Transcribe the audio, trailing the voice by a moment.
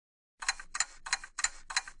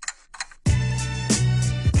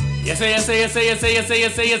Yes, yes, yes, yes, yes, yes,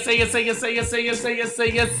 yes, yes, yes, yes, yes, yes, yes, yes, yes,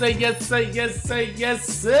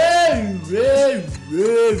 yes,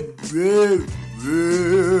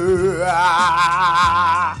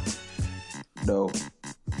 yes. No.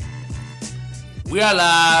 We are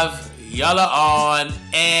live, y'all are on,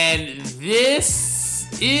 and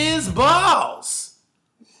this is Balls.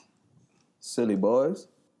 Silly boys.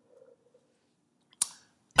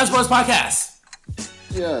 A sports podcast.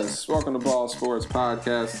 Yes, welcome to Ball Sports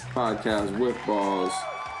Podcast with balls,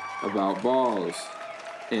 about balls.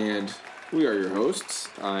 And we are your hosts.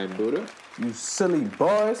 I'm Buddha. You silly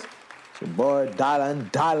boys. It's your boy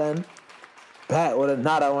Dylan. Back with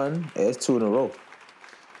another one. Hey, it's 2 in a row.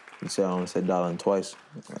 You said I only said Dylan twice.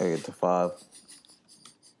 I get to 5.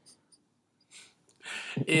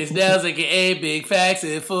 It's Dell's like a big facts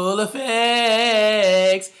and full of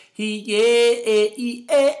facts. All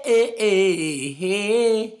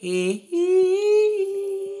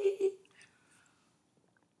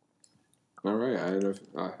right, I don't know if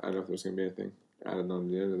there's going to be anything added on to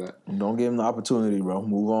the end of that. Don't give him the opportunity, bro.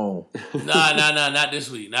 Move on. Nah, not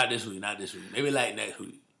this week. Maybe like next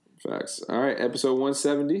week. Facts. All right, episode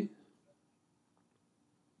 170.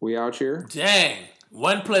 We out here. Dang.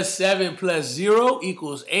 1 + 7 + 0 =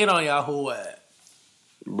 8 on y'all whole ass.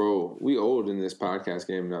 Bro, we old in this podcast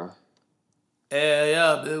game now.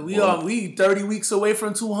 Yeah, we 30 weeks away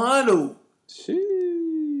from 200.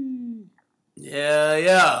 Sheesh.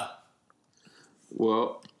 Yeah.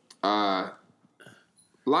 Well, a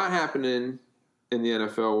lot happening in the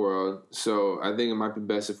NFL world, so I think it might be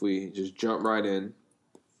best if we just jump right in.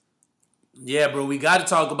 Yeah, bro, we got to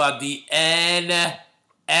talk about the NFL.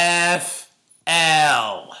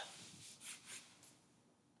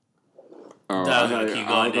 Oh, I I thought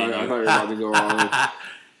you were about to go on.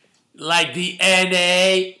 Like the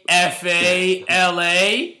NAFALA?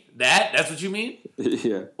 That's what you mean?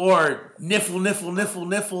 Yeah. Or niffle.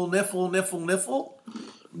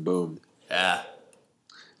 Boom. Yeah.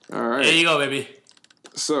 All right. There you go, baby.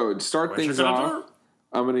 So, to start things off,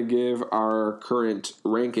 I'm going to give our current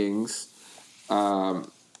rankings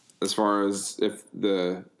as far as if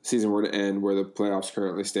the season were to end, where the playoffs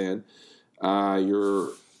currently stand. You're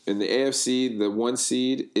in the AFC, the 1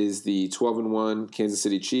 seed is the 12-1 Kansas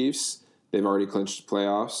City Chiefs. They've already clinched the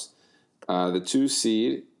playoffs. The 2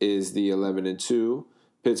 seed is the 11-2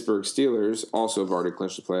 Pittsburgh Steelers, also have already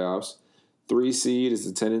clinched the playoffs. 3 seed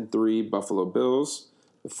is the 10-3 Buffalo Bills.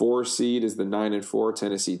 The 4 seed is the 9-4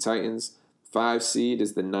 Tennessee Titans. 5 seed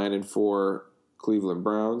is the 9-4 Cleveland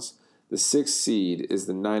Browns. The 6 seed is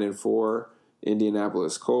the 9-4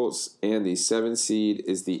 Indianapolis Colts. And the 7 seed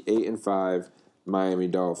is the 8-5 Miami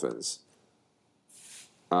Dolphins.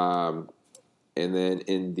 And then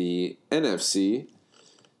in the NFC,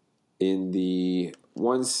 in the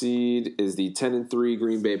 1 seed is the 10-3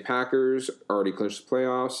 Green Bay Packers, already clinched the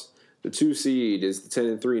playoffs. The 2 seed is the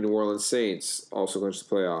 10-3 New Orleans Saints, also clinched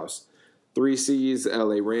the playoffs. 3 seeds, the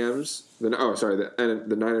LA Rams. The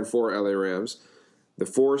 9-4 LA Rams. The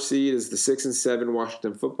 4 seed is the 6-7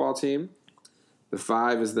 Washington Football Team. The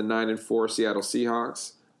 5 is the 9-4 Seattle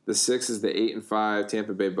Seahawks. The 6 is the 8-5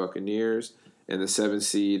 Tampa Bay Buccaneers. And the 7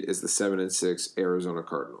 seed is the 7-6 Arizona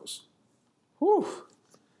Cardinals. Whew.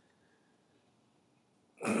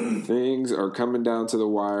 Things are coming down to the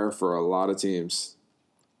wire for a lot of teams.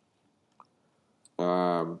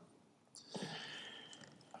 Another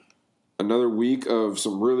week of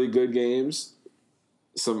some really good games.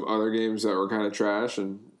 Some other games that were kind of trash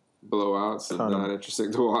and blowouts and not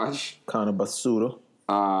interesting to watch. Kind of basura.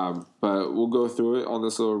 But we'll go through it on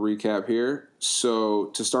this little recap here. So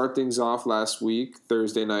to start things off last week,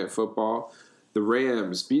 Thursday Night Football, the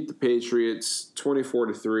Rams beat the Patriots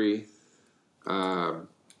 24-3. I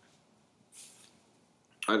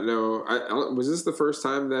don't know. Was this the first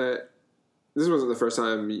time that... This wasn't the first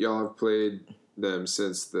time y'all have played them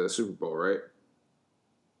since the Super Bowl, right?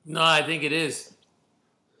 No, I think it is.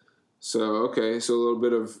 So, okay. So, a little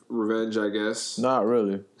bit of revenge, I guess. Not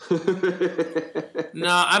really. No,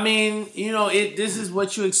 I mean, this is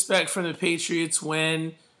what you expect from the Patriots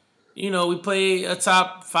when, we play a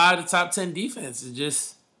top 5 to top 10 defense. It's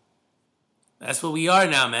just, that's what we are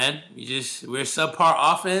now, man. We're subpar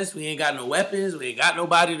offense. We ain't got no weapons. We ain't got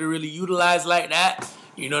nobody to really utilize like that.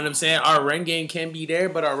 You know what I'm saying? Our run game can be there,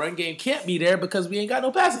 but our run game can't be there because we ain't got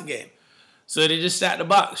no passing game. So they just sat the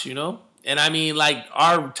box, And I mean, like,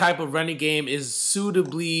 our type of running game is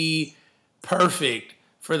suitably perfect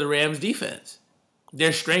for the Rams defense.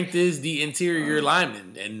 Their strength is the interior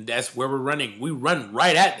linemen, and that's where we're running. We run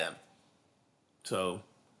right at them. So,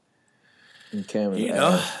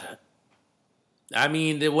 I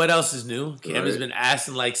mean, what else is new? Cam has Right. been asked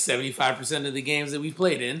in like 75% of the games that we've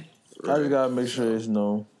played in. I just gotta make sure it's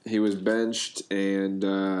known. He was benched, and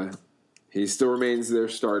he still remains their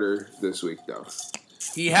starter this week, though.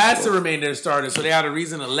 He has to remain their starter, so they had a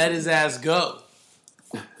reason to let his ass go.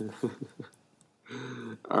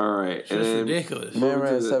 All right. It's ridiculous. Man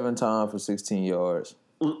ran 7 times for 16 yards.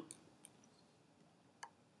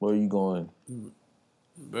 Where are you going?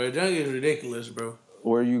 Bro, that is ridiculous, bro.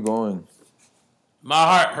 Where are you going? My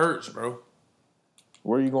heart hurts, bro.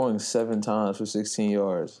 Where are you going 7 times for 16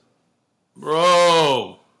 yards?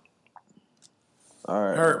 Bro. All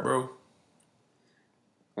right. Hurt, bro.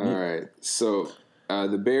 All right. So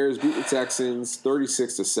the Bears beat the Texans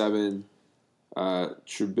 36-7.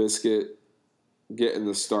 Trubisky getting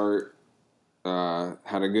the start.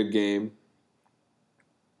 Had a good game.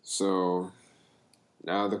 So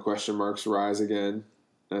now the question marks rise again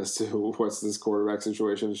as to what's this quarterback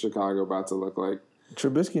situation in Chicago about to look like.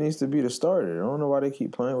 Trubisky needs to be the starter. I don't know why they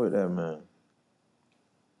keep playing with that man.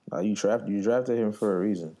 You drafted him for a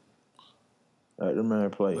reason. Let the man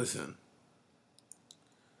play. Listen.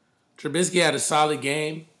 Trubisky had a solid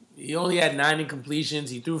game. He only had 9 incompletions.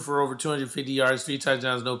 He threw for over 250 yards, 3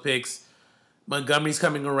 touchdowns, no picks. Montgomery's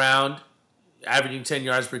coming around, averaging 10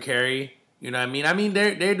 yards per carry. You know what I mean? I mean,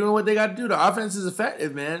 they're doing what they got to do. The offense is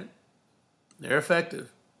effective, man. They're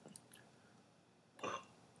effective.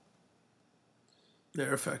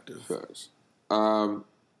 They're effective. Facts.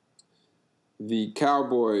 The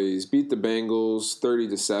Cowboys beat the Bengals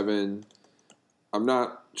 30-7. I'm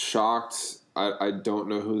not shocked. I don't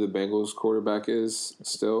know who the Bengals quarterback is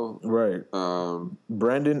still. Right.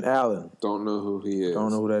 Brandon Allen. Don't know who he is.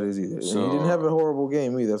 Don't know who that is either. So, and he didn't have a horrible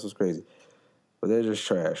game either. That's what's crazy. But they're just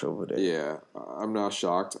trash over there. Yeah, I'm not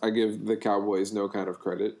shocked. I give the Cowboys no kind of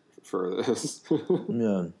credit for this.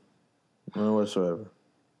 None. None whatsoever.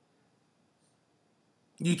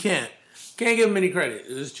 You can't give them any credit.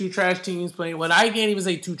 There's 2 trash teams playing. Well, I can't even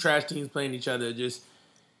say 2 trash teams playing each other. Just,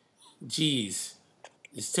 geez,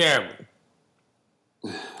 it's terrible.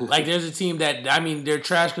 Like, there's a team that, I mean, they're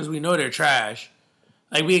trash because we know they're trash.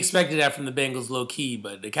 Like, we expected that from the Bengals low key,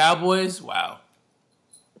 but the Cowboys, wow.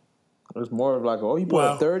 It's more of like, oh, you put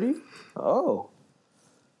up 30? Oh.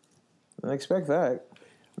 I didn't expect that.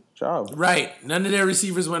 Job. Right. None of their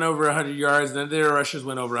receivers went over 100 yards. None of their rushers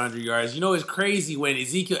went over 100 yards. You know, it's crazy when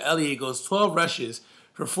Ezekiel Elliott goes 12 rushes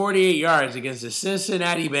for 48 yards against the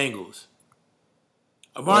Cincinnati Bengals.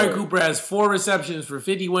 Amari Cooper has 4 receptions for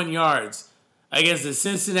 51 yards against the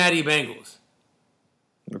Cincinnati Bengals.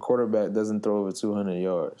 The quarterback doesn't throw over 200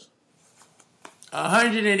 yards.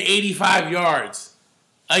 185 yards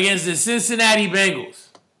against the Cincinnati Bengals.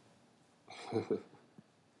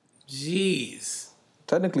 Jeez.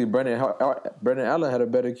 Technically, Brendan Allen had a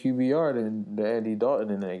better QBR than Andy Dalton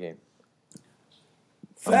in that game.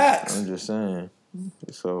 Facts. I'm just saying.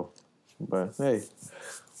 So, but hey.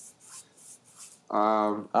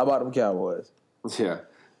 How about them Cowboys? Yeah.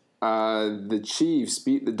 The Chiefs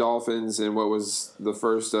beat the Dolphins in what was the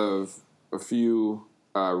first of a few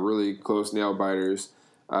really close nail-biters.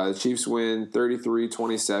 The Chiefs win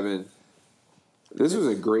 33-27. This was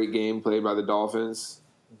a great game played by the Dolphins.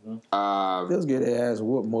 They'll get their ass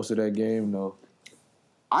whooped most of that game, though.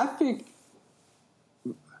 I think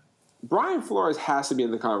Brian Flores has to be in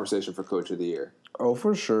the conversation for Coach of the Year. Oh,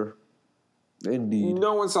 for sure. Indeed.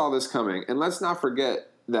 No one saw this coming. And let's not forget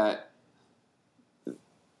that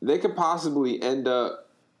they could possibly end up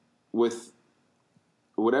with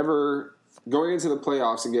whatever, going into the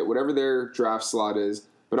playoffs and get whatever their draft slot is,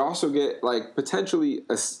 but also get like potentially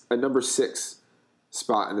a number 6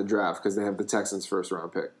 spot in the draft because they have the Texans' first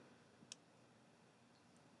round pick.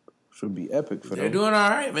 Should be epic for them. They're doing all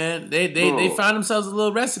right, man. They found themselves a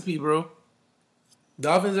little recipe, bro.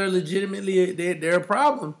 Dolphins are legitimately they're a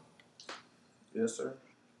problem. Yes, sir.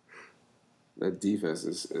 That defense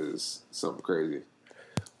is something crazy.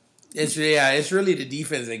 It's really the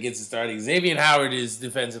defense that gets it started. Xavier Howard is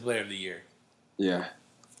Defensive Player of the Year. Yeah.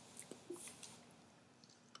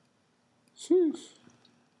 Sheesh.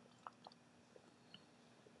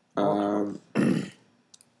 Let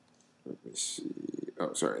me see.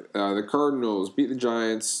 Oh, sorry. The Cardinals beat the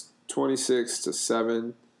Giants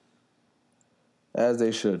 26-7. As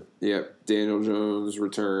they should. Yep. Daniel Jones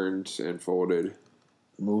returned and folded.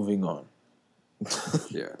 Moving on.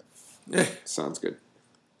 Yeah. Sounds good.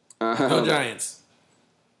 Go Giants.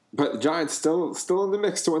 But the Giants still in the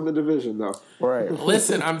mix to win the division, though. Right.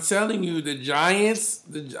 Listen, I'm telling you, the Giants,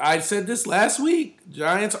 I said this last week,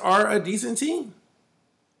 Giants are a decent team.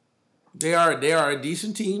 They are a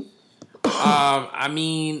decent team. I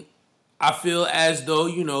mean, I feel as though,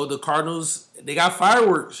 the Cardinals, they got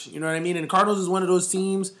fireworks. You know what I mean? And the Cardinals is one of those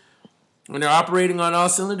teams, when they're operating on all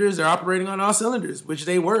cylinders, they're operating on all cylinders, which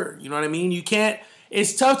they were. You know what I mean?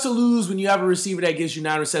 It's tough to lose when you have a receiver that gives you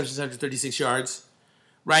 9 receptions, 136 yards,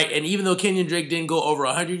 right? And even though Kenyon Drake didn't go over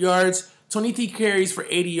 100 yards, 23 carries for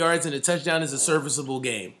 80 yards and a touchdown is a serviceable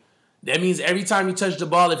game. That means every time you touch the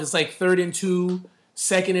ball, if it's like 3rd and 2,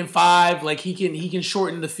 2nd and 5, like he can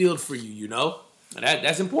shorten the field for you, And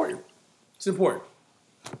that's important. It's important.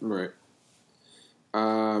 Right.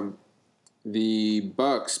 The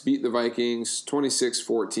Bucks beat the Vikings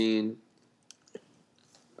 26-14.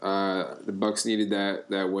 The Bucks needed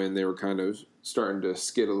that win. They were kind of starting to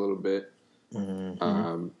skid a little bit.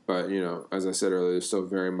 Mm-hmm. But, as I said earlier, they're still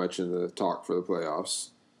very much in the talk for the playoffs.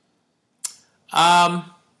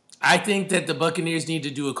 I think that the Buccaneers need to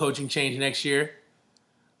do a coaching change next year.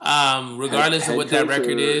 Regardless of what that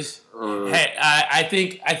record is. I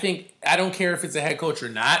think I don't care if it's a head coach or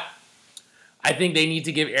not. I think they need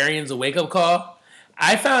to give Arians a wake-up call.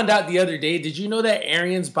 I found out the other day, did you know that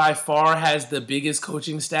Arians by far has the biggest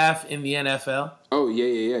coaching staff in the NFL? Oh,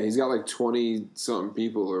 yeah. He's got like 20-something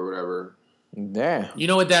people or whatever. Damn. You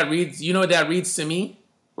know what that reads? You know what that reads to me?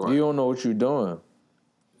 What? You don't know what you're doing.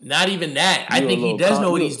 Not even that. I think he does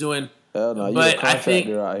know what he's doing. Hell no, but you're a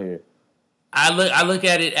contractor out here. I look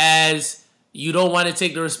at it as you don't want to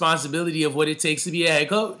take the responsibility of what it takes to be a head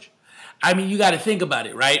coach. I mean, you got to think about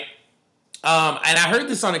it, right? And I heard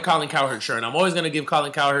this on the Colin Cowherd show, and I'm always going to give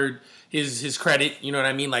Colin Cowherd his credit. You know what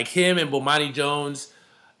I mean? Like him and Bomani Jones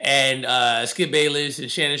and Skip Bayless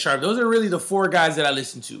and Shannon Sharp. Those are really the 4 guys that I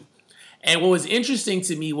listen to. And what was interesting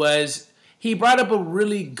to me was he brought up a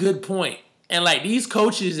really good point. And like these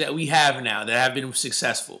coaches that we have now that have been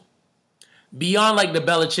successful, beyond like the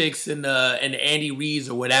Belichicks and the Andy Reids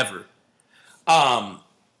or whatever,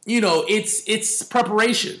 it's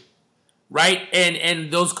preparation. Right? And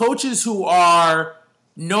those coaches who are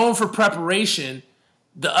known for preparation,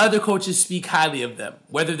 the other coaches speak highly of them.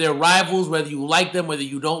 Whether they're rivals, whether you like them, whether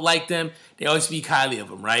you don't like them, they always speak highly of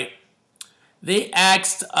them, right? They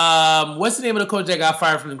asked, what's the name of the coach that got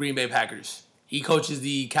fired from the Green Bay Packers? He coaches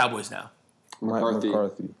the Cowboys now.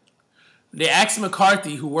 McCarthy. They asked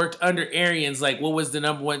McCarthy, who worked under Arians, like what was the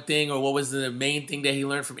number one thing or what was the main thing that he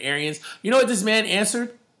learned from Arians? You know what this man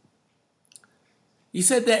answered? He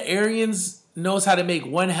said that Arians knows how to make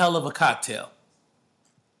one hell of a cocktail.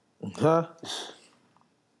 Huh?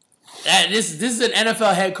 This is an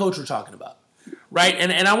NFL head coach we're talking about, right?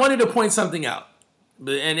 And I wanted to point something out,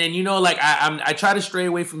 and I try to stray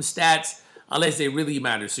away from stats unless they really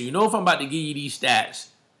matter. So if I'm about to give you these stats,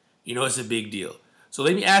 it's a big deal. So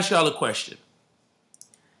let me ask y'all a question.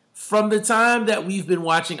 From the time that we've been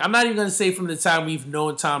watching, I'm not even going to say from the time we've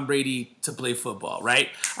known Tom Brady to play football, right?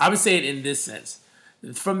 I would say it in this sense.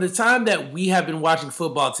 From the time that we have been watching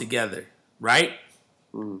football together, right?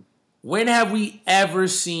 Mm-hmm. When have we ever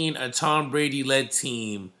seen a Tom Brady-led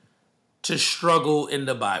team to struggle in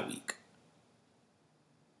the bye week?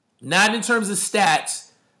 Not in terms of stats,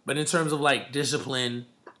 but in terms of like discipline,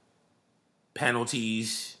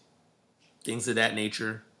 penalties, things of that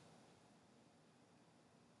nature.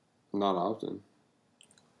 Not often.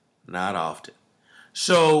 Not often.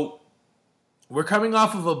 So, we're coming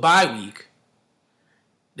off of a bye week.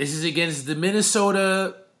 This is against the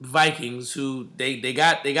Minnesota Vikings, who they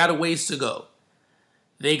got a ways to go.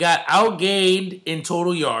 They got outgained in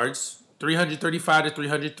total yards, 335 to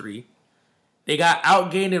 303. They got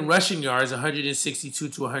outgained in rushing yards, 162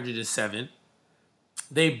 to 107.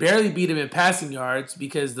 They barely beat him in passing yards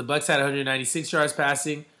because the Bucs had 196 yards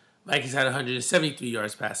passing, Vikings had 173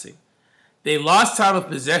 yards passing. They lost time of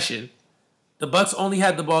possession. The Bucs only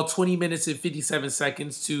had the ball 20 minutes and 57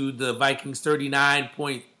 seconds to the Vikings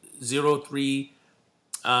 39.03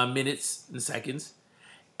 minutes and seconds.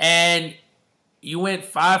 And you went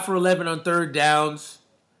 5 for 11 on third downs.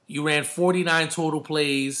 You ran 49 total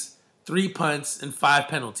plays, 3 punts, and 5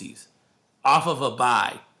 penalties off of a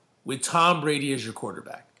bye with Tom Brady as your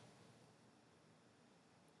quarterback.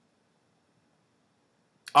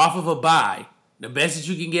 Off of a bye, the best that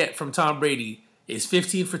you can get from Tom Brady is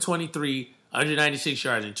 15 for 23, 196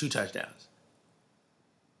 yards, and 2 touchdowns.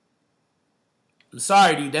 I'm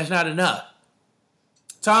sorry, dude, that's not enough.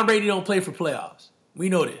 Tom Brady don't play for playoffs. We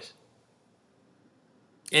know this.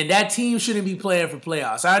 And that team shouldn't be playing for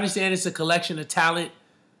playoffs. I understand it's a collection of talent.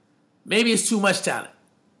 Maybe it's too much talent.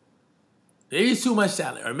 Maybe it's too much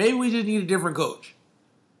talent. Or maybe we just need a different coach.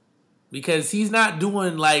 Because he's not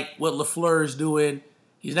doing like what LaFleur is doing.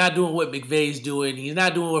 He's not doing what McVay's doing. He's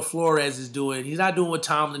not doing what Flores is doing. He's not doing what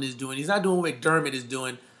Tomlin is doing. He's not doing what McDermott is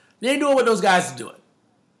doing. They ain't doing what those guys are doing.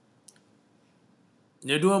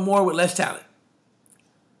 They're doing more with less talent.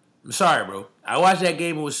 I'm sorry, bro. I watched that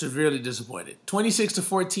game and was severely disappointed.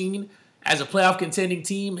 26-14 as a playoff contending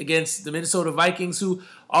team against the Minnesota Vikings, who,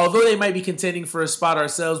 although they might be contending for a spot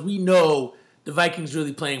ourselves, we know the Vikings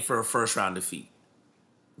really playing for a first round defeat.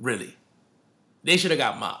 Really. They should have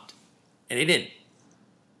got mopped. And they didn't.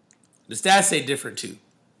 The stats say different too.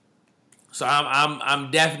 So I'm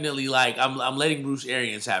definitely like I'm letting Bruce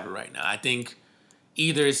Arians have it right now. I think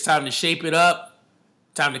either it's time to shape it up,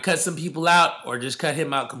 time to cut some people out, or just cut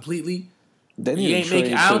him out completely. They need to trade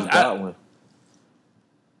Chris Godwin.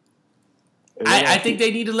 I think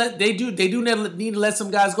they need to they do need to let some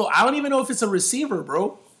guys go. I don't even know if it's a receiver,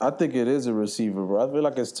 bro. I think it is a receiver, bro. I feel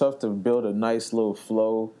like it's tough to build a nice little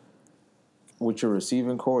flow with your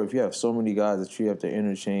receiving core if you have so many guys that you have to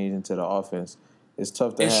interchange into the offense. It's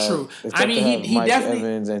tough to have. It's true. I mean, he Mike definitely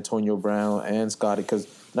Evans, Antonio Brown, and Scotty. Because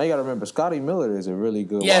now you got to remember, Scotty Miller is a really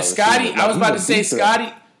good. Yeah, Scotty. I was about to say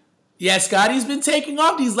Scotty. Yeah, Scotty's been taking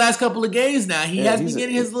off these last couple of games now. He has been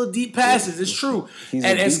getting his little deep passes. It's true.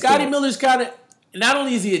 And Scotty Miller's kind of, not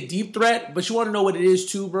only is he a deep threat, but you want to know what it is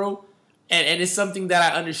too, bro. And it's something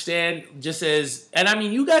that I understand just as, and I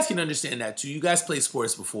mean, you guys can understand that too. You guys play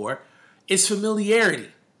sports before. It's familiarity,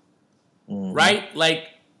 right? Like,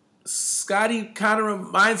 Scotty kind of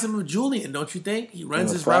reminds him of Julian, don't you think? He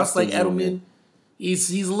runs his routes like Edelman. He's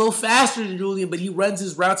a little faster than Julian, but he runs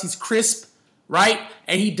his routes. He's crisp, right?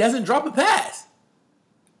 And he doesn't drop a pass.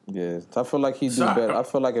 Yeah, I feel like he'd do better. I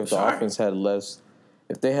feel like if the offense had less,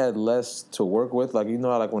 if they had less to work with, like, you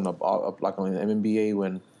know how like when like on the NBA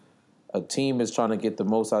when a team is trying to get the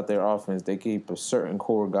most out their offense, they keep a certain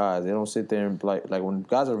core guys. They don't sit there and like when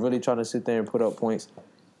guys are really trying to sit there and put up points.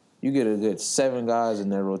 You get a good 7 guys in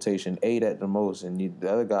their rotation, 8 at the most, and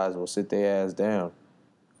the other guys will sit their ass down.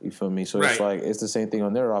 You feel me? So It's like it's the same thing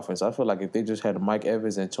on their offense. I feel like if they just had Mike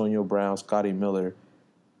Evans, Antonio Brown, Scotty Miller,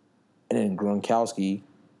 and then Gronkowski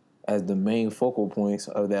as the main focal points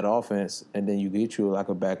of that offense, and then you get you like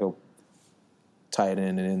a backup tight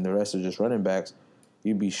end, and then the rest are just running backs,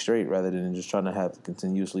 you'd be straight rather than just trying to have to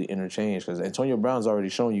continuously interchange. Because Antonio Brown's already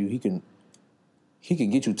shown you he can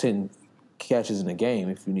get you 10 catches in a game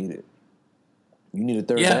if you need it. You need a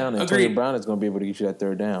third down, and Antonio Brown is going to be able to get you that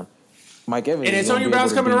third down. Mike Evans and Antonio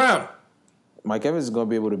Brown's coming around. Mike Evans is going to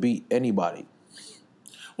be able to beat anybody.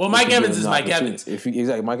 Well, Mike Evans is Mike Evans.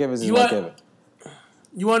 Exactly, Mike Evans is Mike Evans.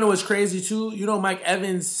 You want to know what's crazy too? You know, Mike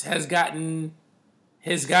Evans has gotten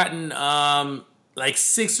like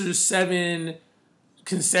 6 or 7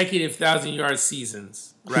 consecutive 1,000-yard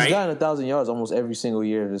seasons. Right? He's gotten 1,000 yards almost every single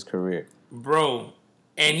year of his career, bro.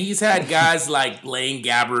 And he's had guys like Blaine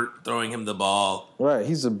Gabbert throwing him the ball. Right,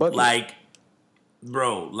 he's a bucket. Like,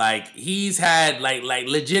 bro, like he's had like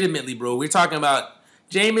legitimately, bro. We're talking about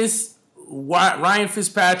Jameis, Ryan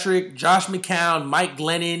Fitzpatrick, Josh McCown, Mike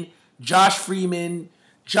Glennon, Josh Freeman,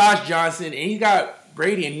 Josh Johnson, and he got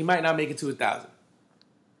Brady, and he might not make it to 1,000.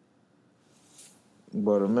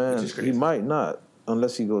 But man, he might not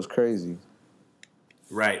unless he goes crazy.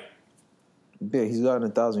 Right. Yeah, he's gotten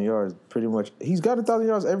 1,000 yards pretty much. He's gotten 1,000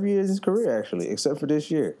 yards every year in his career, actually, except for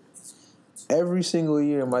this year. Every single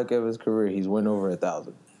year in Mike Evans' career, he's went over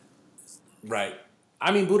 1,000. Right.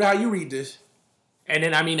 I mean, Buddha, how you read this? And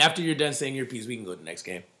then, I mean, after you're done saying your piece, we can go to the next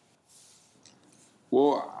game.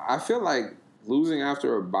 Well, I feel like losing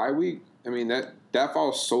after a bye week, I mean, that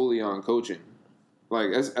falls solely on coaching.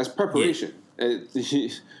 Like, as preparation. Yeah.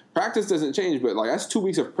 Practice doesn't change, but like that's 2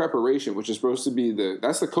 weeks of preparation, which is supposed to be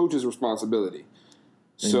that's the coach's responsibility.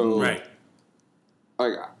 So, right.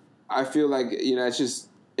 Like, I feel like it's just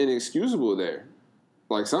inexcusable there.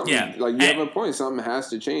 Like something, like you have a point. Something has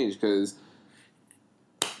to change because.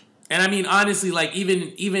 And I mean, honestly, like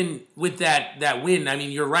even with that win, I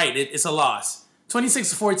mean, you're right. It's a loss.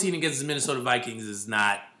 26-14 against the Minnesota Vikings is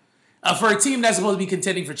not for a team that's supposed to be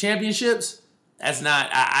contending for championships. That's not.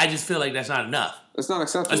 I just feel like that's not enough. That's not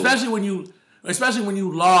acceptable. Especially when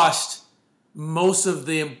you lost most of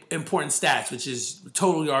the important stats, which is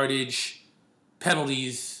total yardage,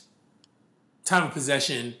 penalties, time of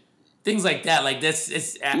possession, things like that. Like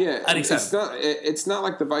it's unacceptable. It's not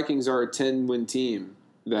like the Vikings are a 10-win team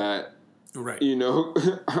that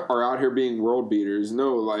are out here being world beaters.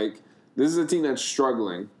 No, like this is a team that's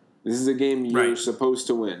struggling. This is a game you're supposed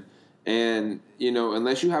to win. And,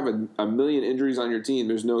 unless you have a million injuries on your team,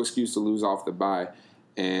 there's no excuse to lose off the bye.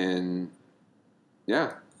 And,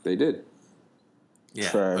 yeah, they did. Yeah,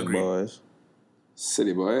 Trash boys.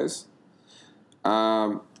 City boys.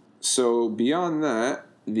 So, beyond that,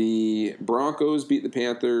 the Broncos beat the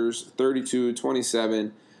Panthers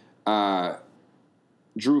 32-27.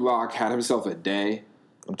 Drew Lock had himself a day.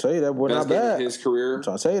 I'm telling you that boy Best not game bad. of his career.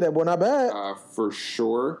 I'll tell you that boy not bad. For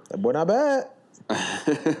sure. That boy not bad.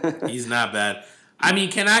 He's not bad. I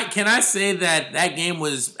mean, can I say that game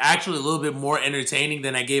was actually a little bit more entertaining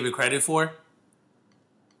than I gave it credit for?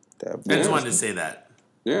 I just wanted to say that.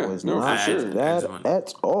 Yeah, was not for sure. that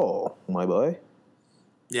at all, my boy.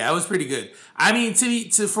 Yeah, it was pretty good. I mean,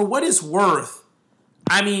 for what it's worth,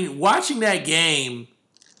 I mean, watching that game,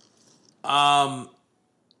 Broncos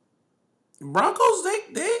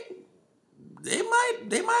they might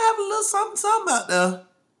have a little something out there.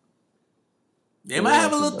 They might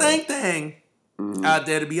have a little thing out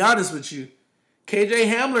there. To be honest with you, KJ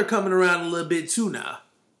Hamler coming around a little bit too now.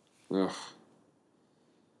 Ugh.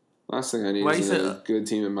 Last thing I need is a good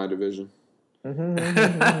team in my division.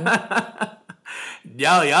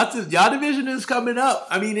 Y'all division is coming up.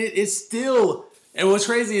 I mean, it's still, and what's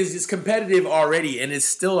crazy is it's competitive already, and it's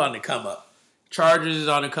still on the come up. Chargers is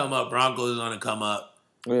on the come up. Broncos is on the come up.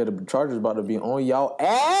 Yeah, the Chargers about to be on y'all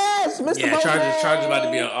ass, Mr. Yeah, Chargers about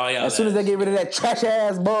to be on all y'all as soon as they get rid of that trash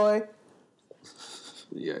ass boy.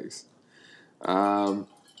 Yikes.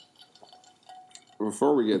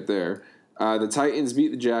 Before we get there, the Titans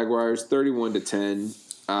beat the Jaguars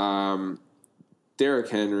 31-10. Derrick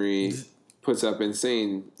Henry puts up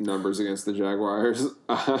insane numbers against the Jaguars.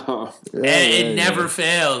 It never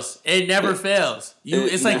fails. It never fails.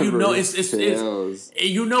 It's like you know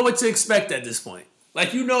you know what to expect at this point.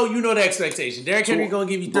 Like you know the expectation. Derrick Henry gonna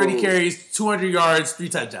give you 30 carries, 200 yards, 3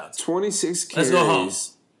 touchdowns. 26 carries, let's go home.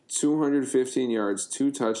 215 yards,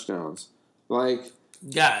 2 touchdowns. Like,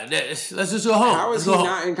 God, let's just go home. How is he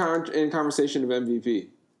not in conversation of MVP?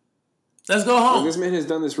 Let's go home. Like, this man has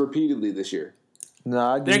done this repeatedly this year.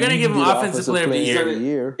 Nah, they're gonna give him offensive player of the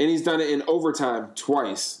year, and he's done it in overtime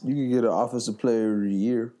twice. You can get an offensive player of the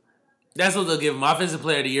year. That's what they'll give him. Offensive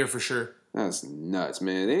player of the year for sure. That's nuts,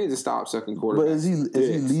 man. They need to stop sucking quarterbacks. But is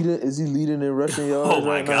he leading in rushing yards? Oh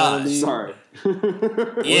my God! Sorry.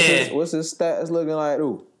 Yeah. What's his stats looking like?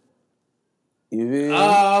 Ooh. You feel? You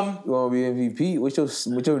want to be MVP? What's your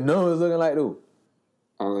numbers looking like? Ooh.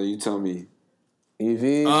 I don't know. You tell me. You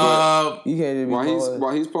feel? You can't just be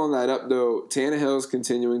while he's pulling that up though, Tannehill's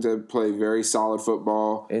continuing to play very solid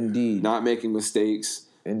football. Indeed. Not making mistakes.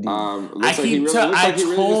 Indeed. I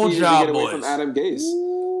told y'all boys from Adam Gase.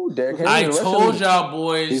 I told y'all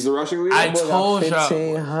boys. He's the rushing leader. I told y'all.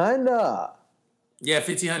 1,500. Yeah,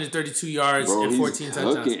 1,532 yards and 14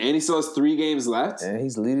 touchdowns. And he still has 3 games left. And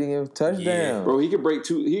he's leading in touchdowns. Yeah. Bro, he could break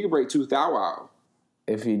 2,000 out.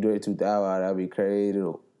 If he break 2,000 out, that'd be crazy.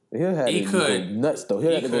 He'll have to go nuts though.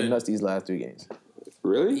 He'll have to go nuts these last 3 games.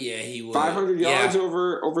 Really? Yeah, he would. 500 yards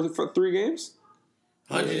over 3 games.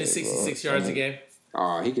 166 yards a game.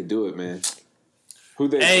 Oh, he could do it, man.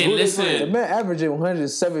 Listen. The man averaging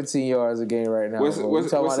 117 yards a game right now. What's the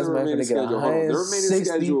remaining schedule? The remaining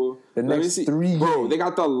schedule. The next 3 games. Bro, they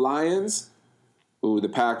got the Lions. Ooh, the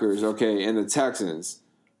Packers. Okay, and the Texans.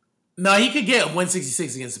 No, he could get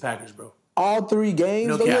 166 against the Packers, bro. All 3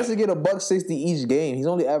 games? He has to get $160 each game. He's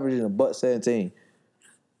only averaging $117.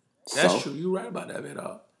 That's true. You're right about that, man.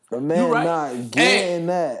 The man not getting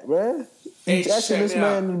that, bro. He's asking this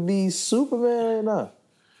man to be Superman right now.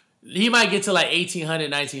 He might get to like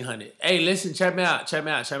 1,800, 1,900. Hey, listen, check me out.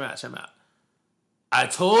 I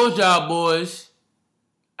told y'all boys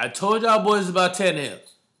about Tannehill.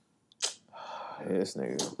 This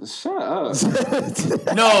nigga. Shut up.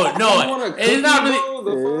 No.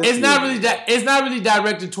 It's not really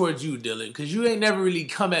directed towards you, Dylan, because you ain't never really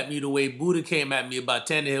come at me the way Buddha came at me about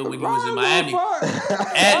Tannehill when he was in Miami.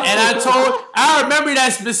 And I remember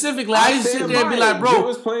that specifically. I used to sit there and be like, bro,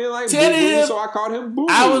 was playing like Tannehill. So I called him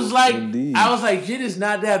Buddha. I was like, Jit is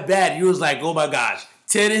not that bad. You was like, oh my gosh.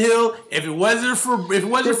 Tannehill, if it wasn't for Blake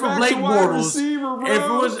Bortles,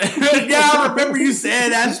 I remember you saying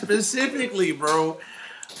that specifically, bro.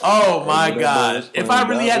 Oh my gosh! If I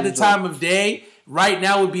really had the time of day, right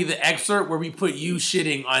now would be the excerpt where we put you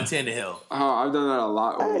shitting on Tannehill. Oh, I've done that a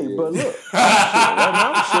lot. Hey, but look,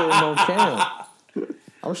 I'm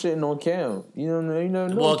shitting on Cam. You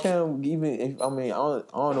know, Cam. Even if I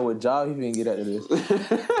don't know what job he even get out of this.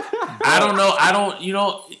 I don't know.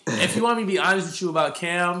 If you want me to be honest with you about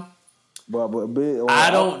Cam, I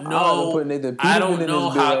don't know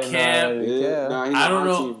how Cam. I don't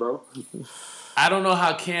know, bro. I don't know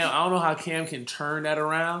how Cam can turn that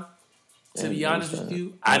around. To be honest with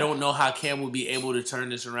you, I don't know how Cam will be able to turn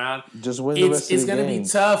this around. Just win the rest of the games. It's gonna be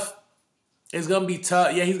tough. It's gonna be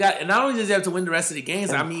tough. Yeah, not only does he have to win the rest of the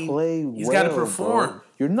games. He's got to perform. Bro.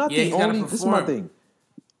 You're not the only. This is my thing.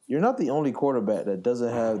 You're not the only quarterback that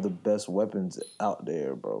doesn't have the best weapons out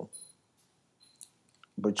there, bro.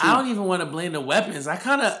 But I don't even want to blame the weapons. I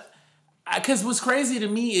because what's crazy to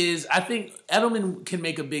me is I think Edelman can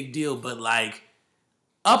make a big deal, but like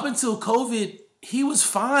up until COVID, he was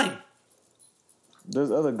fine.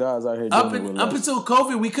 There's other guys out here up until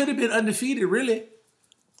COVID, we could have been undefeated, really.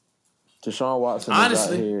 Deshaun Watson is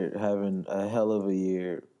out here having a hell of a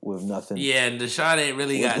year with nothing. Yeah, and Deshaun ain't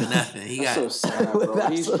really got nothing. He got so sad, bro.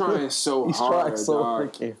 He's trying so hard. He's trying so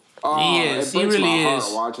freaking. Oh, he is. He really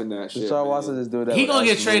is. Watching that shit. Deshaun Watson is doing that. He gonna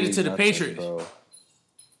get traded to the Patriots. Bro.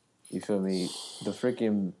 You feel me? The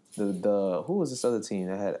freaking the who was this other team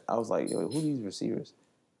that had? I was like, yo, who are these receivers?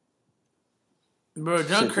 Bro,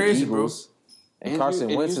 John crazy, bro. And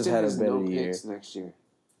Carson Wentz has had a better year. Next year.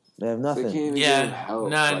 They have nothing. They can't even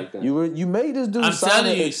help like that. You made this dude sign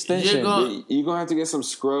an extension. You're gonna have to get some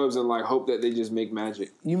scrubs and like hope that they just make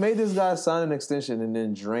magic. You made this guy sign an extension and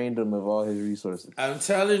then drained him of all his resources. I'm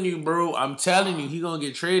telling you, bro. I'm telling you, he gonna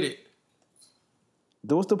get traded.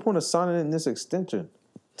 Then what's the point of signing this extension?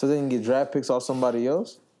 So they can get draft picks off somebody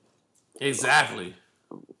else? Exactly.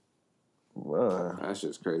 That's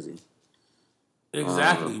just crazy.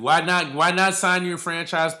 Exactly. Why not sign your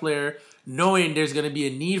franchise player knowing there's going to be a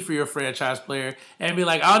need for your franchise player and be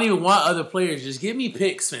like, I don't even want other players. Just give me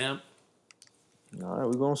picks, fam. All right,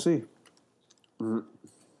 we're going to see.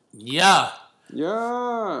 Yeah.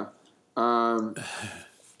 Yeah.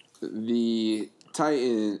 The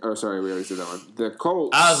Titans, we already said that one. The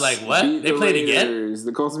Colts. I was like, what? They played again?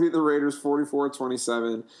 The Colts beat the Raiders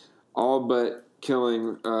 44-27, all but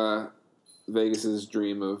killing Vegas's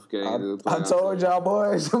dream of getting into the playoffs. I told y'all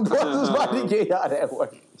boys, some boys was about to get y'all that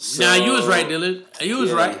way. Nah, you was right, Dylan. You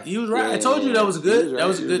was right. You was right. I told you that was good. That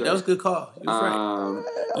was a good. That was a good call. You was right.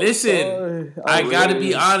 Listen, I gotta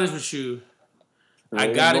be honest with you.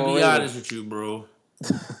 I gotta be honest with you, bro.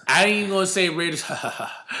 I ain't gonna say Raiders.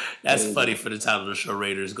 That's funny for the title of the show.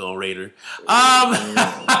 Raiders go Raider.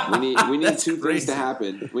 We need two things to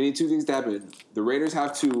happen. The Raiders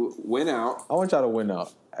have to win out. I want y'all to win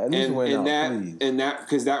out. At least win out, please. And that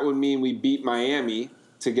because that would mean we beat Miami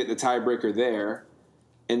to get the tiebreaker there,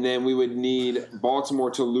 and then we would need Baltimore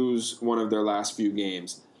to lose one of their last few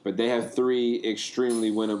games. But they have 3 extremely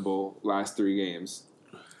winnable last 3 games.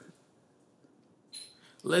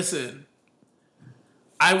 Listen,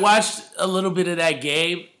 I watched a little bit of that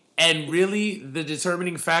game, and really the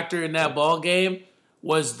determining factor in that ball game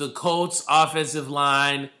was the Colts' offensive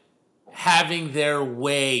line having their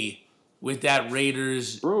way with that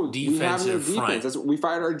Raiders defensive front. We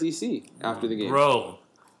fired our DC after the game. Bro,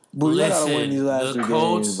 listen, the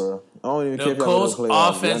Colts, the Colts'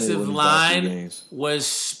 offensive line was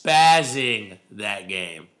spazzing that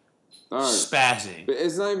game. Right. Spazzing. But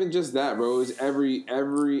it's not even just that, bro. It's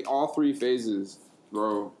all 3 phases,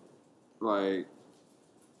 bro. Like,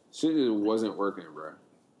 shit just wasn't working, bro.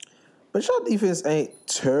 But your defense ain't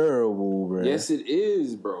terrible, bro. Yes, it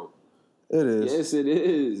is, bro. It is. Yes, it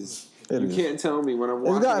is. You can't tell me when I'm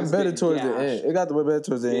watching. It's gotten better towards the end. It got better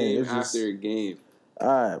towards the end. Game after a game. All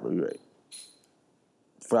right, bro, you're right.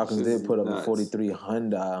 Falcons did put up a 43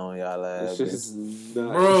 Hyundai on y'all last.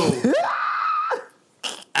 Bro.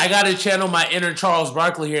 I gotta channel my inner Charles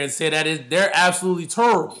Barkley here and say they're absolutely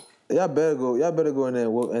terrible. Y'all better go in there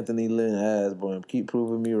and whoop Anthony Lynn ass, boy, and keep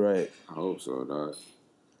proving me right. I hope so, dog.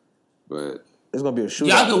 But it's gonna be a shootout.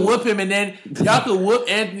 Y'all can whoop him, and then y'all can whoop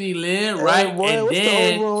Anthony Lynn, right? Hey, boy, and what's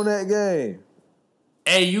then the over on that game?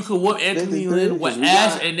 Hey, you could whoop Anthony Lynn with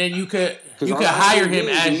ass, and then you could hire him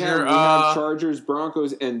as your. We have Chargers,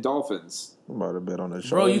 Broncos, and Dolphins. I'm about to bet on the Chargers.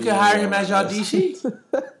 Bro, you can hire him as y'all DC.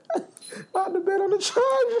 About to bet on the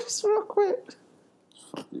Chargers real quick.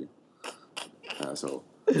 Fuck you, asshole.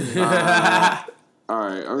 All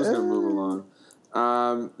right, I'm just gonna move along.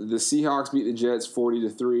 The Seahawks beat the Jets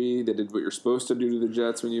 40-3. They did what you're supposed to do to the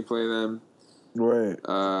Jets when you play them. Right.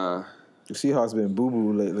 The Seahawks been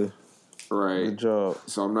boo-boo lately. Right. Good job.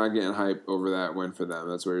 So I'm not getting hype over that win for them.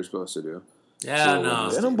 That's what you're supposed to do. Yeah, no.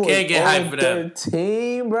 Can't get hype for them.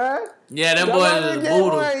 13, bruh. Yeah, them boys are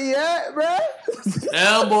boodle. Yet, bruh.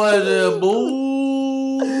 Them boys are boodle.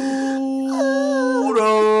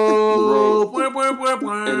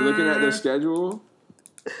 And looking at their schedule,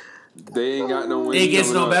 they ain't got no wins. It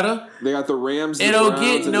gets no better? They got the Rams. It don't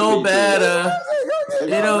get no better.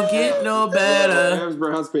 It don't get no better. Rams,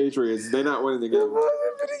 Browns, Patriots. They're not winning the game.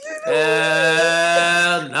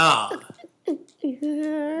 No.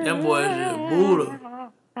 Them boys are boodle.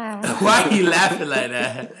 Why are you laughing like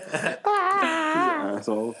that?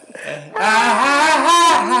 Asshole.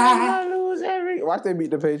 I lose every. Watch they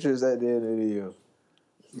beat the Patriots at the end of the year.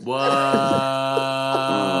 What?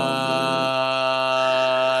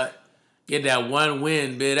 Get that one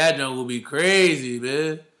win, man. That junk will be crazy,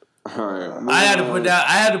 man. All right. I had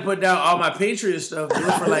to put down all my Patriot stuff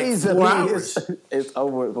for like 4 hours. It's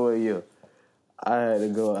over for you. I had to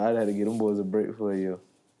go. I had to get them boys a break for you.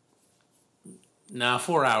 Nah,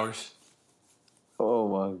 4 hours. Oh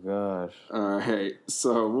my gosh. All right.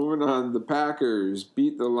 So moving on, the Packers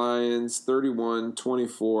beat the Lions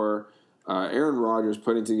 31-24. Aaron Rodgers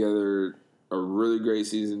putting together a really great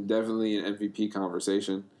season, definitely an MVP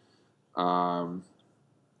conversation. Josh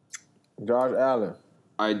Allen.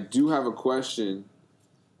 I do have a question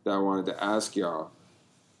that I wanted to ask y'all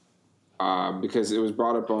because it was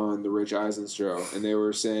brought up on the Rich Eisen show, and they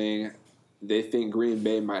were saying they think Green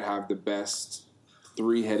Bay might have the best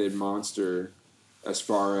three-headed monster as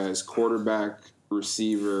far as quarterback,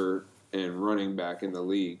 receiver, and running back in the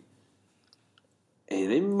league.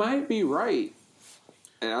 And they might be right.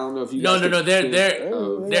 And I don't know if you guys they're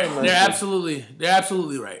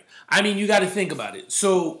absolutely right. I mean, you got to think about it.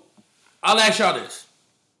 So I'll ask y'all this.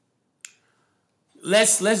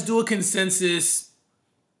 Let's do a consensus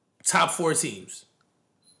top 4 teams.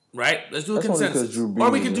 Right? Let's do a consensus.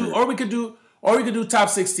 Or we could do top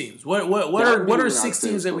 6 teams. What are 6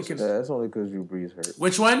 teams that we can? Yeah, that's only because Drew Brees hurt.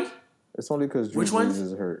 Which one? It's only because Drew Brees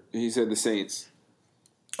is hurt. He said the Saints.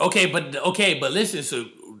 Okay, but listen.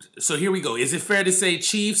 So here we go. Is it fair to say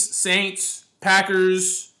Chiefs, Saints,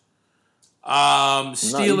 Packers,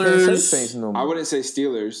 Steelers? No, Saints no more. I wouldn't say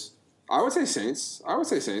Steelers. I would say Saints.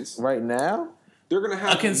 Right now, they're gonna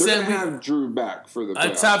have Drew back for the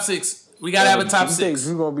playoffs. A top 6. We gotta have a top 6. You think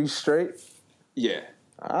Drew gonna be straight? Yeah.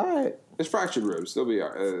 All right. It's fractured ribs. They'll be all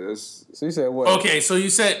right. So you said what? Okay, so you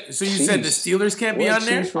said the Steelers can't be on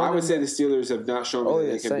there? I would say the Steelers have not shown me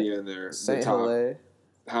that they can be in there. Saint Hilaire.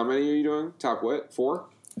 How many are you doing? Top what? 4?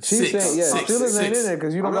 Steelers ain't in there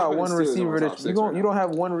because you don't got one receiver that you don't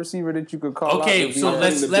have one receiver that you could call out. Okay, so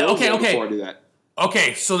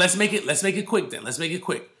let's make it quick then. Let's make it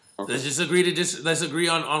quick. Okay. Let's agree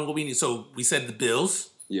on what we need. So we said the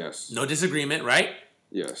Bills. Yes. No disagreement, right?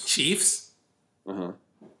 Yes. Chiefs. Uh-huh.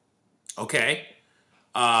 Okay.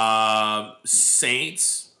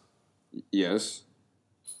 Saints. Yes.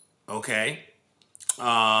 Okay.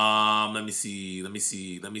 Let me see.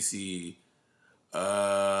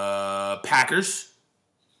 Packers.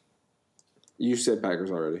 You said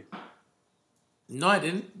Packers already. No, I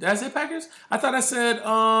didn't. Did I say Packers? I thought I said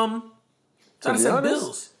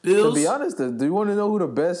Bills. To be honest, do you want to know who the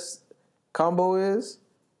best combo is?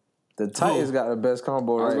 The Titans got the best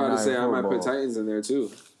combo right now. I was about to say I might put Titans in there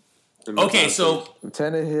too. Okay, so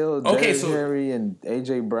Tannehill, Derrick Henry, and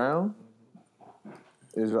AJ Brown.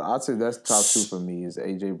 I'd say that's top 2 for me. Is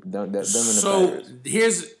AJ them and the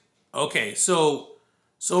Packers.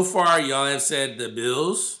 So far y'all have said the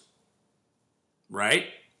Bills, right?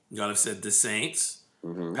 Y'all have said the Saints,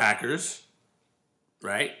 Packers,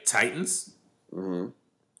 right? Titans,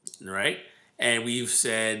 right? And we've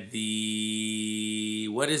said we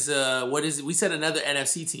said another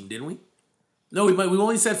NFC team, didn't we? No, we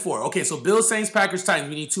only said 4. Okay, so Bills, Saints, Packers, Titans.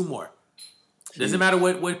 We need 2 more. Chiefs. Doesn't matter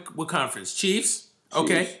what conference. Chiefs.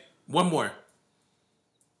 Okay, 1 more.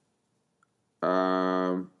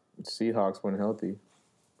 Seahawks when healthy.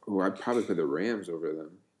 Oh, I'd probably put the Rams over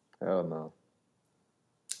them. Hell no.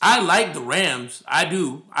 I like the Rams. I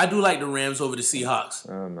do like the Rams over the Seahawks.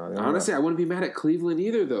 I don't know. Honestly, I wouldn't be mad at Cleveland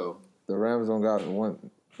either, though. The Rams don't got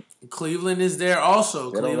one. Cleveland is there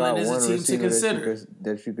also. Cleveland is a team to consider.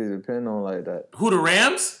 That you could depend on like that. Who, the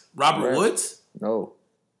Rams? Robert Woods? No.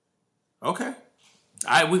 Okay.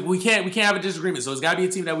 We can't have a disagreement, so it's got to be a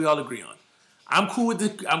team that we all agree on. I'm cool with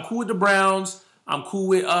the Browns. I'm cool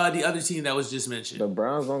with the other team that was just mentioned. The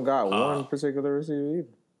Browns don't got one particular receiver either.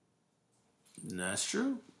 That's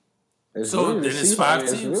true. It's 5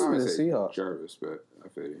 teams. It's really the Seahawks. Jarvis, but I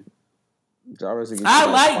feel you. Jarvis. I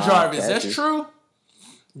like Jarvis. Catches. That's true.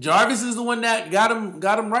 Jarvis is the one that got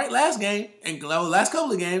him right last game and last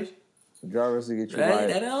couple of games. Jarvis to get you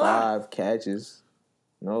 5 catches.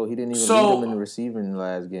 No, he didn't even lead them in the receiving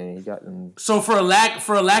last game. He got them. So for a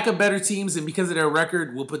lack of better teams and because of their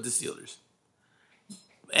record, we'll put the Steelers.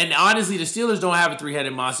 And honestly, the Steelers don't have a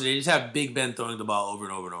 3-headed monster. They just have Big Ben throwing the ball over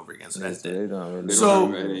and over and over again. So that's it. The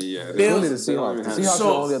Seahawks. Seahawks are the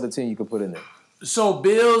only other team you could put in there. So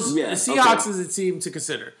Bills, the Seahawks is a team to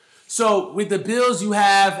consider. So with the Bills, you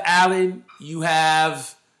have Allen, you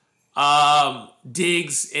have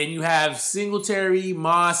Diggs, and you have Singletary,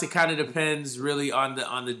 Moss. It kind of depends really on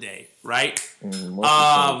the day, right? Bucks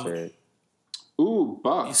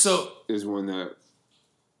is one that.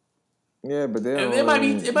 Yeah, but it might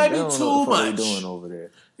be too much. They doing over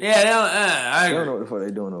there. Yeah, I agree. They don't know what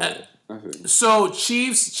they're doing over there. So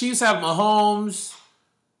Chiefs have Mahomes.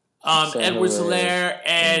 Edwards-Helaire,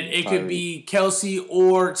 and it could be Kelce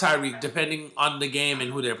or Tyreek, depending on the game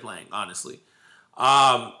and who they're playing, honestly.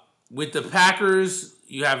 With the Packers,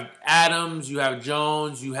 you have Adams, you have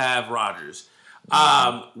Jones, you have Rodgers.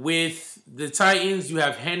 With the Titans, you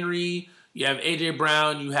have Henry, you have A.J.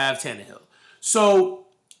 Brown, you have Tannehill. So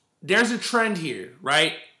there's a trend here,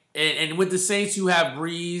 right? And with the Saints, you have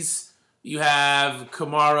Breeze, you have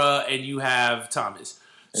Kamara, and you have Thomas.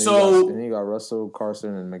 And you got Russell,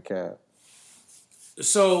 Carson, and McCabb.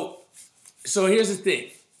 So here's the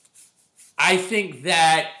thing. I think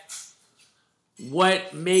that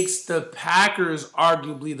what makes the Packers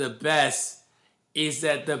arguably the best is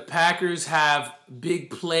that the Packers have big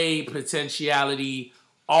play potentiality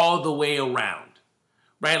all the way around,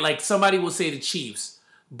 right? Like somebody will say the Chiefs,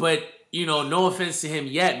 but no offense to him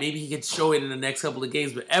yet. Maybe he could show it in the next couple of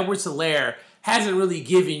games, but Edwards-Helaire hasn't really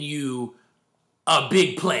given you a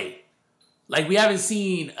big play. Like, we haven't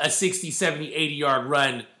seen a 60, 70, 80-yard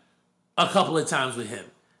run a couple of times with him.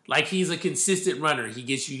 Like, he's a consistent runner. He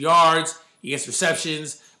gets you yards, he gets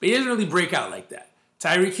receptions, but he doesn't really break out like that.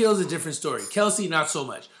 Tyreek Hill is a different story. Kelce, not so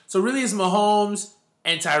much. So, really, it's Mahomes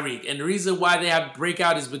and Tyreek. And the reason why they have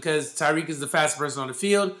breakout is because Tyreek is the fastest person on the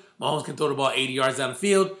field. Mahomes can throw the ball 80 yards down the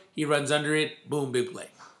field. He runs under it. Boom, big play.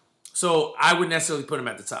 So, I wouldn't necessarily put him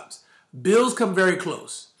at the tops. Bills come very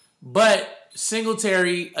close. But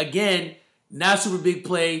Singletary, again, not super big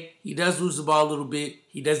play. He does lose the ball a little bit.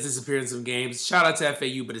 He does disappear in some games. Shout out to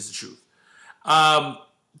FAU, but it's the truth.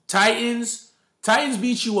 Titans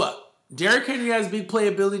beat you up. Derrick Henry has big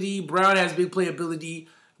playability. Brown has big playability.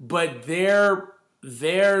 But their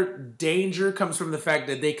danger comes from the fact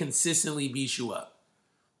that they consistently beat you up.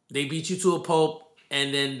 They beat you to a pulp,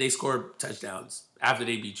 and then they score touchdowns after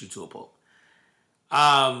they beat you to a pulp.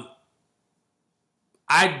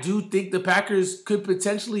 I do think the Packers could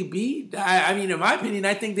potentially be. I mean, in my opinion,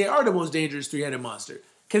 I think they are the most dangerous three-headed monster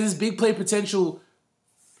because it's big play potential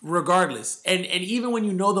regardless. And even when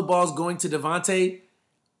the ball's going to Devontae,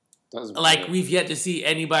 we've yet to see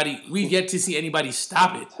anybody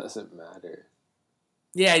stop it. Doesn't matter.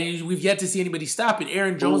 Yeah, we've yet to see anybody stop it.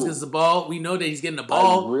 Aaron Jones gets the ball. We know that he's getting the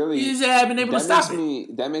ball. He just haven't been able to stop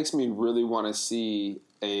it. That makes me really want to see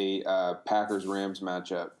a Packers-Rams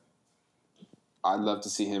matchup. I'd love to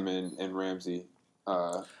see him and Ramsey.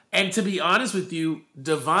 And to be honest with you,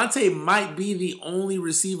 Devontae might be the only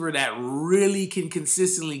receiver that really can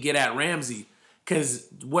consistently get at Ramsey. Because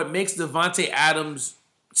what makes Devontae Adams,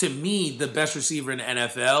 to me, the best receiver in the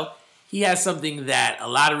NFL, he has something that a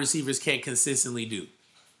lot of receivers can't consistently do.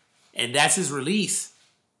 And that's his release.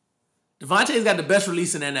 Devontae's got the best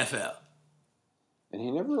release in the NFL. And he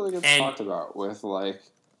never really gets talked about with, a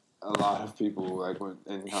lot of people.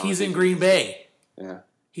 He's in Green Bay. Yeah.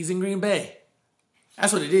 He's in Green Bay.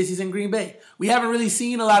 That's what it is. He's in Green Bay. We haven't really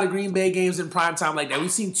seen a lot of Green Bay games in primetime like that.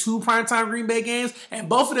 We've seen 2 primetime Green Bay games, and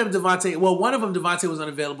both of them one of them Devontae was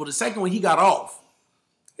unavailable. The second one, he got off.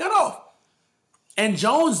 And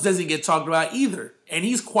Jones doesn't get talked about either. And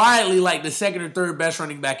he's quietly the second or third best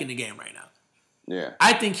running back in the game right now. Yeah.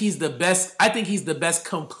 I think he's the best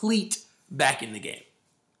complete back in the game.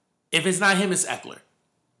 If it's not him, it's Eckler.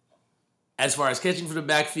 As far as catching from the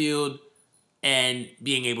backfield and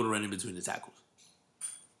being able to run in between the tackles.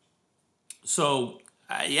 So,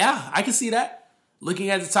 I can see that. Looking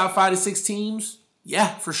at the top 5 to 6 teams,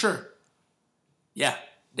 yeah, for sure. Yeah,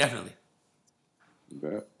 definitely.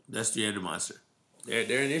 Bet. That's three-headed monster.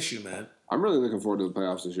 They're an issue, man. I'm really looking forward to the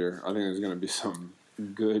playoffs this year. I think there's going to be some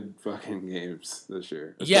good fucking games this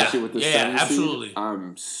year. Especially with the 7th absolutely. Seed.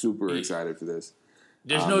 I'm super excited for this.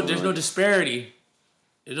 There's no disparity.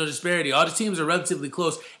 There's no disparity. All the teams are relatively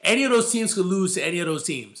close. Any of those teams could lose to any of those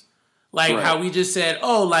teams. How we just said,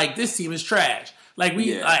 this team is trash.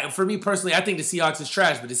 For me personally, I think the Seahawks is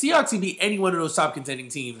trash, but the Seahawks can beat any one of those top contending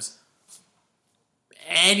teams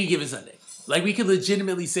any given Sunday. We could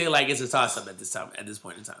legitimately say it's a toss-up at this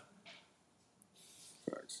point in time.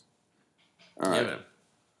 Facts. All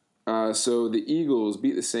right. So the Eagles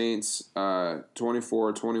beat the Saints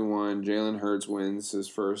 24-21. Jalen Hurts wins his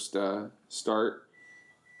first start.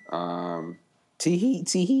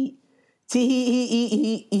 T-heat.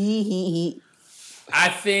 I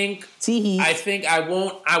think I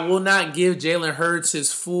will not give Jalen Hurts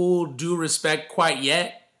his full due respect quite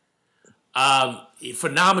yet.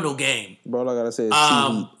 Phenomenal game. Bro, all I gotta say is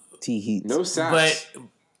T-heat. No sacks. But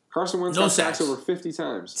Carson Wentz got sacks over 50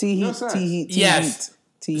 times. T-heat. Yes.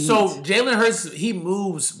 T-heat. So Jalen Hurts, he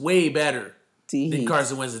moves way better than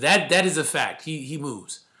Carson Wentz. That is a fact. He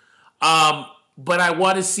moves. But I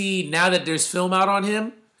want to see, now that there's film out on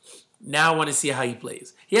him, now I want to see how he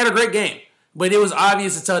plays. He had a great game, but it was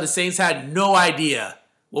obvious to tell the Saints had no idea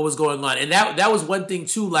what was going on. And that was one thing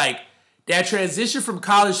too, like that transition from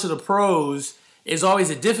college to the pros is always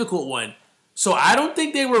a difficult one. So I don't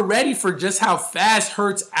think they were ready for just how fast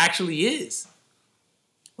Hurts actually is.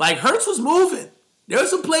 Like Hurts was moving. There were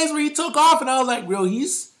some plays where he took off and I was like, bro,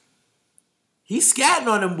 he's scatting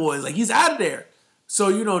on them boys. Like he's out of there. So,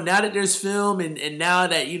 now that there's film and now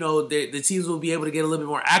that, the teams will be able to get a little bit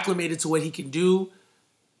more acclimated to what he can do,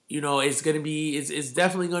 it's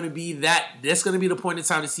definitely going to be that's going to be the point in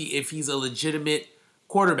time to see if he's a legitimate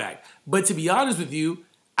quarterback. But to be honest with you,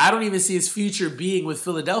 I don't even see his future being with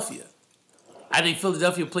Philadelphia. I think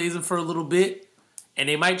Philadelphia plays him for a little bit and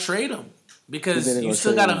they might trade him because you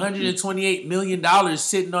still got $128 million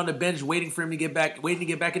sitting on the bench waiting for him to get back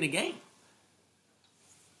in the game.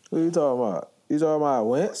 What are you talking about? You talking about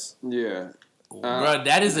Wentz? Yeah. Bro,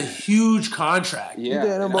 that is a huge contract. Yeah.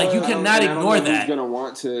 Like, you cannot ignore that. Who's going to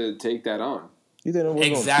want to take that on? You think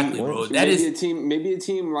exactly, bro. Maybe a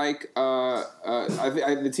team like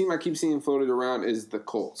the team I keep seeing floated around is the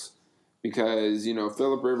Colts because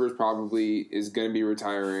Phillip Rivers probably is going to be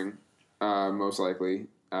retiring most likely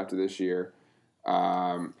after this year,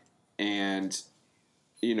 and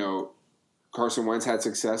Carson Wentz had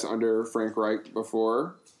success under Frank Reich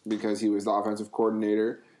before because he was the offensive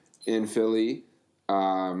coordinator in Philly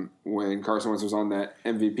when Carson Wentz was on that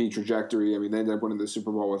MVP trajectory. I mean, they ended up winning the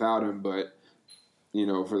Super Bowl without him, but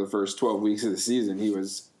for the first 12 weeks of the season, he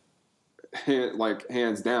was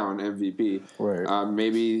hands down MVP. Right.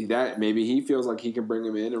 Maybe he feels like he can bring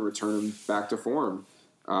him in and return him back to form.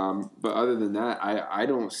 But other than that, I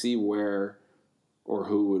don't see where or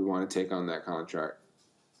who would want to take on that contract.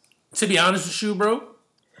 To be honest with you, bro,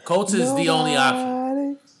 Colts is the only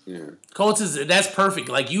option. Yeah. Colts that's perfect.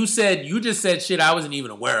 Like you just said shit I wasn't even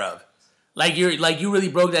aware of. Like you really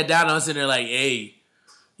broke that down. I was sitting there like, hey,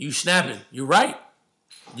 you snapping. You're right.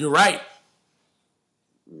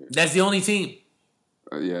 That's the only team.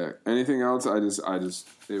 Yeah. Anything else? I just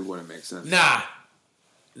it wouldn't make sense. Nah.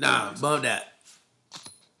 Above that.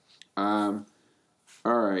 All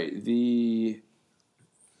right. The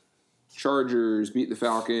Chargers beat the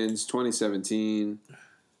Falcons 2017.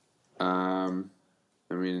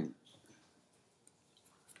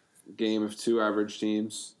 Game of two average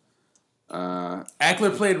teams.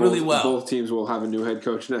 Eckler played really well. Both teams will have a new head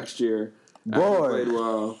coach next year. Boy, Eckler played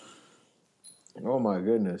well. Oh my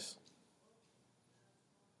goodness.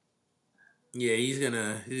 Yeah, he's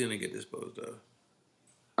gonna get disposed of.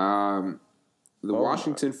 The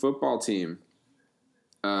Washington football team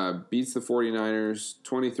beats the 49ers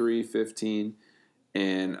 23-15.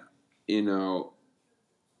 And,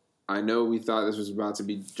 I know we thought this was about to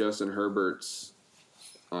be Justin Herbert's,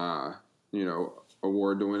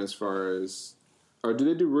 award to win as far as... Or do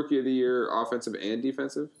they do Rookie of the Year offensive and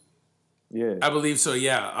defensive? Yeah. I believe so,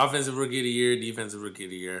 yeah. Offensive Rookie of the Year, Defensive Rookie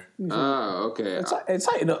of the Year. Oh, okay.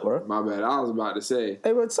 Tighten up, bro. My bad. I was about to say.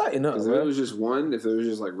 Hey, but tighten up, Because if it was just one, if it was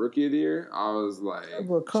just like Rookie of the Year, I was like,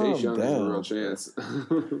 Chase Young has a real chance.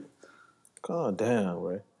 Calm down,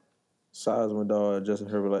 bro. Size my dog Justin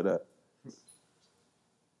Herbert like that.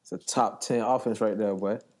 It's a top 10 offense right there,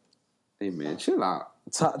 boy. Hey, man, chill out.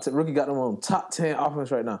 Rookie got them on top 10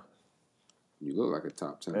 offense right now. You look like a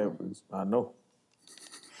top 10 offense. I know.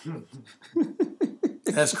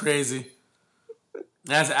 That's crazy.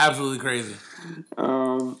 That's absolutely crazy.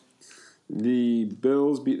 The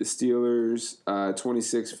Bills beat the Steelers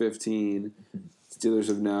 26-15. Steelers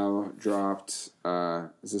have now dropped,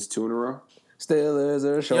 is this 2 in a row? Steelers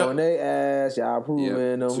are showing their ass. Y'all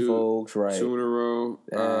proving them folks right. 2 in a row.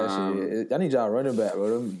 I need y'all running back,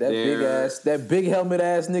 bro. That big helmet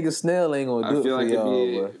ass nigga Snell ain't gonna do it for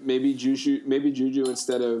y'all, bro. Maybe Juju,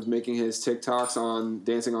 instead of making his TikToks on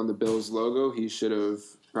dancing on the Bills logo, he should have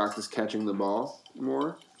practiced catching the ball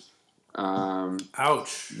more.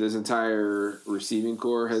 Ouch. This entire receiving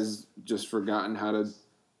core has just forgotten how to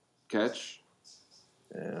catch.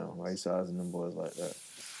 Yeah, why you sizing them boys like that?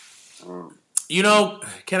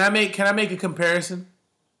 Can I make a comparison?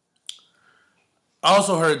 I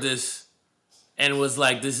also heard this and was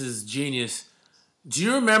like, this is genius. Do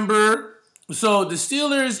you remember? So the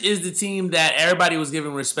Steelers is the team that everybody was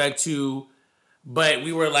giving respect to, but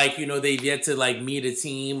we were like, they've yet to like meet a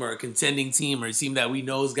team or a contending team or a team that we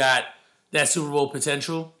know's got that Super Bowl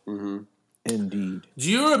potential. Mm-hmm. Indeed. Do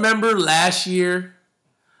you remember last year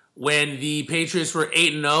when the Patriots were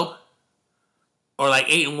 8-0? Or like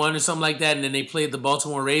 8-1 or something like that, and then they played the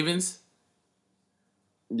Baltimore Ravens.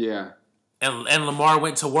 Yeah. And Lamar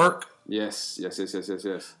went to work. Yes.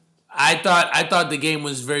 I thought the game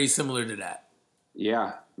was very similar to that.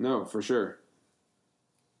 Yeah. No, for sure.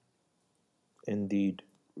 Indeed.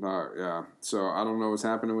 Yeah. So I don't know what's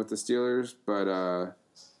happening with the Steelers, but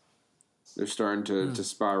They're starting to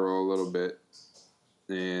spiral a little bit.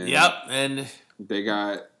 And and they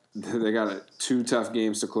got 2 tough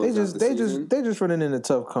games to close out the season. They just running in a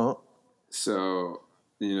tough comp. So,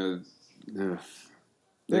 they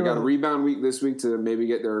got a rebound week this week to maybe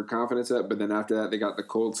get their confidence up, but then after that they got the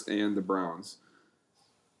Colts and the Browns.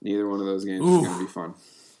 Neither one of those games is going to be fun.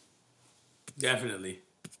 Definitely.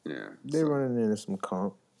 Yeah. They're running into some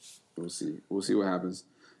comp. We'll see. We'll see what happens.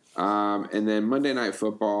 And then Monday Night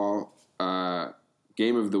Football,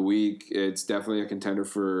 game of the week. It's definitely a contender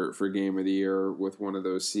for game of the year with one of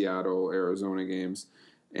those Seattle-Arizona games.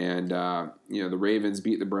 And, the Ravens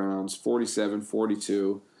beat the Browns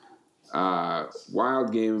 47-42.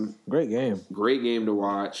 Wild game. Great game. Great game to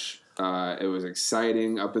watch. It was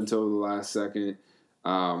exciting up until the last second.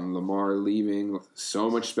 Lamar leaving, so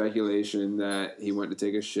much speculation that he went to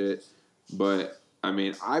take a shit. But,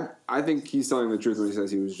 I think he's telling the truth when he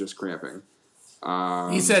says he was just cramping.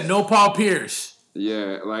 He said no Paul Pierce.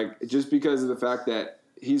 Yeah, just because of the fact that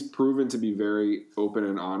he's proven to be very open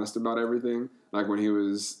and honest about everything. Like when he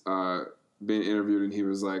was being interviewed and he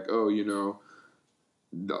was like, oh,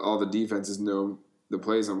 all the defenses know the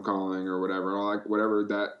plays I'm calling or whatever. Or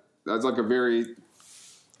whatever that's like a very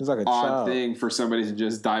odd child thing for somebody to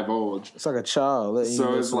just divulge. It's like a child.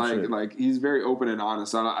 So it's like he's very open and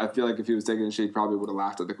honest. So I feel like if he was taking a shit, he probably would have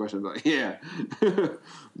laughed at the question. Like, yeah.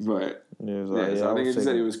 But so I think if he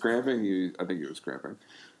said he was cramping, I think he was cramping.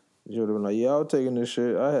 You would have been like, yeah, I was taking this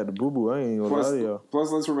shit. I had the boo-boo. I ain't gonna lie to y'all.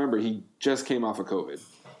 Plus, let's remember, he just came off of COVID.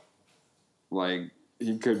 Like,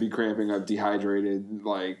 he could be cramping up, dehydrated.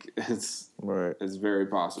 Like, it's very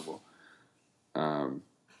possible.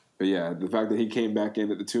 But yeah, the fact that he came back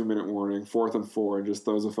in at the 2-minute warning, 4th and 4, and just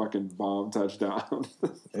throws a fucking bomb touchdown.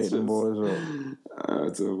 Ate them boys up.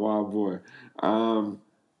 It's a wild boy.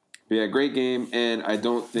 But yeah, great game, and I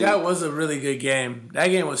don't think... That was a really good game. That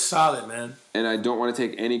game was solid, man. And I don't want to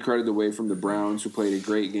take any credit away from the Browns, who played a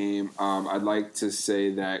great game. I'd like to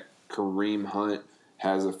say that Kareem Hunt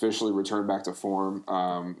has officially returned back to form.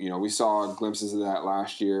 We saw glimpses of that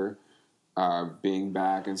last year, being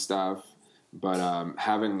back and stuff. But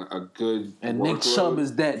having a good Nick Chubb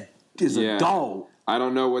is a dog. I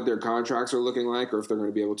don't know what their contracts are looking like or if they're going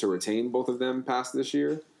to be able to retain both of them past this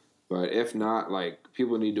year. But if not,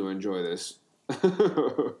 people need to enjoy this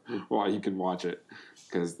while you can watch it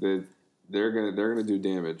because they're gonna do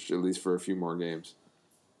damage at least for a few more games.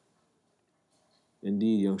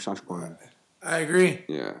 Indeed, young Shashquan. I agree.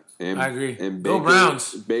 Yeah, I agree. And Go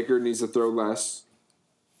Browns. Baker needs to throw less.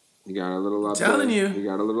 He got a little up there. He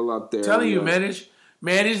got a little up there. Telling you, manage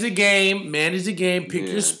the game. Pick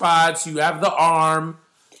your spots. You have the arm.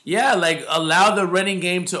 Yeah, allow the running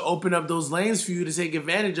game to open up those lanes for you to take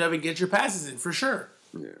advantage of and get your passes in, for sure.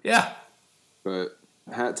 Yeah. But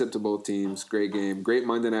hat tip to both teams. Great game. Great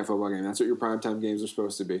Monday Night Football game. That's what your primetime games are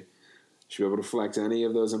supposed to be. You should be able to flex any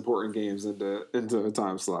of those important games into a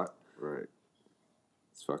time slot. Right.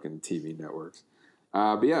 It's fucking TV networks.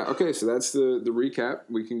 But yeah, okay, so that's the recap.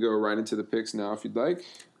 We can go right into the picks now if you'd like.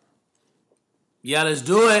 Yeah, let's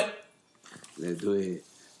do it. Let's do it.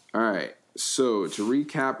 All right. So, to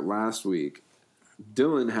recap last week,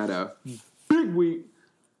 Dylan had a big week.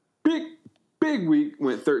 Big week.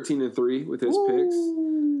 Went 13-3 with his picks.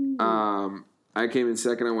 I came in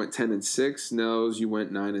second. I went 10-6. Nels, you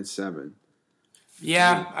went 9-7.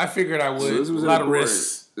 Yeah, I figured I would. So this was a lot of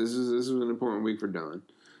risks. This was an important week for Dylan.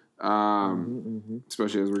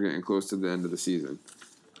 Especially as we're getting close to the end of the season.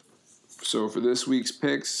 So, for this week's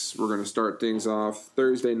picks, we're going to start things off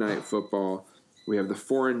Thursday Night Football. We have the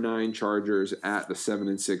 4-9 Chargers at the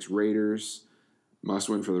 7-6 Raiders. Must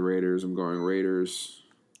win for the Raiders. I'm going Raiders.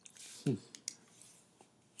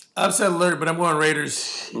 Upset alert, but I'm going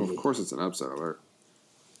Raiders. Well, of course it's an upset alert.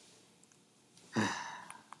 Hey,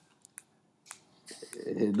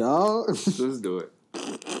 dog. Just do it.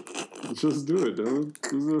 Just do it, Dylan.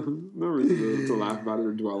 There's no reason to laugh about it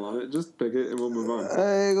or dwell on it. Just pick it and we'll move on.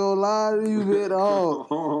 I ain't gonna lie to you, bit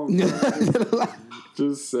dog.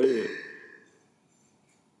 Just say it.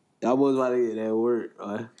 I was about to get that word.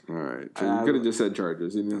 All right. So you could have just said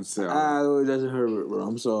Chargers. You didn't have to say I go Justin Herbert, bro.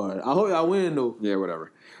 I'm sorry. I hope y'all win, though. Yeah,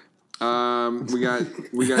 whatever. We got two,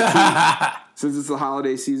 since it's the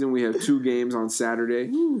holiday season, we have 2 games on Saturday.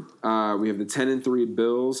 We have the 10-3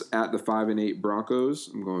 Bills at the 5-8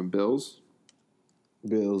 Broncos. I'm going Bills.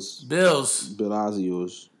 Bills.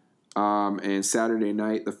 Billazios. And Saturday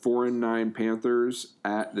night, the 4-9 Panthers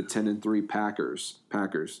at the 10-3 Packers.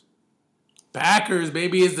 Packers,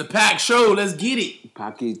 baby, it's the Pack Show. Let's get it.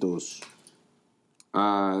 Paquitos.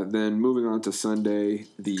 Then moving on to Sunday,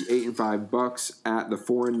 the 8-5 Bucks at the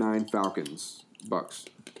 4-9 Falcons. Bucks.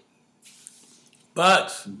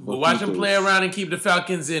 But we'll watch them play around and keep the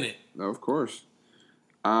Falcons in it. Of course.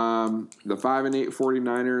 The 5-8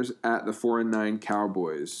 49ers at the 4-9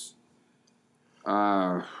 Cowboys.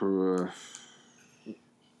 I'm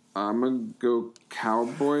gonna go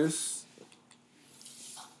Cowboys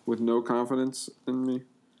with no confidence in me.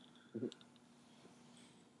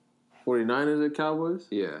 49ers at Cowboys?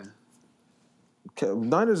 Yeah.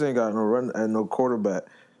 Niners ain't got no run and no quarterback.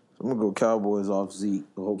 I'm gonna go Cowboys off Zeke.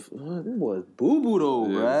 Them boys boo-boo though,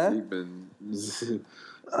 bruh. Zeke been...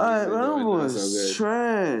 Alright, them boys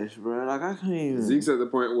trash, bro. Like, I can't even... Zeke's at the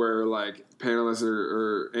point where, like, analysts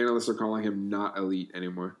are calling him not elite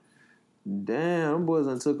anymore. Damn, them boys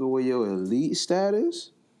done took away your elite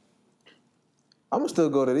status? I'm gonna still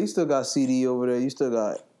go there. They still got CD over there. You still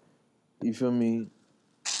got... You feel me?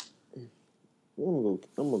 I'm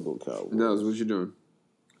gonna go Cowboys. Nels, what you doing?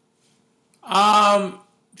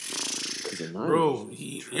 Bro,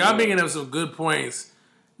 y'all bringing up some good points.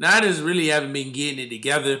 Niners really haven't been getting it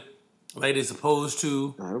together like they're supposed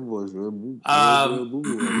to. Nah, them boys real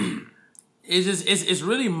it's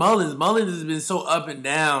really Mullins. Mullins has been so up and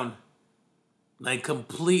down, like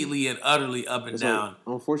completely and utterly up and down. Like,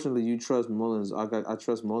 unfortunately, you trust Mullins. I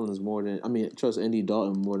trust Mullins more than trust Andy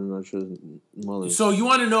Dalton more than I trust Mullins. So you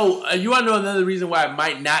want to know? Another reason why I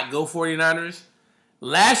might not go 49ers?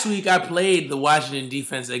 Last week I played the Washington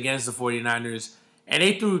defense against the 49ers, and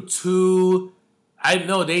they threw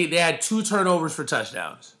they had 2 turnovers for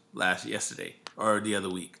touchdowns yesterday or the other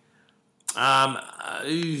week.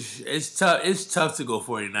 It's tough. It's tough to go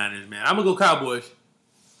 49ers, man. I'm gonna go Cowboys.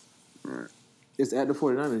 All right. It's at the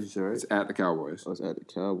 49ers, you said, right? It's at the Cowboys. Oh, it's at the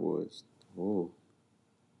Cowboys. Oh.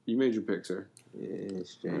 You made your pick, sir. Yeah,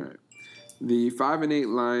 it's strange. All right. The 5-8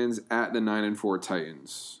 Lions at the 9-4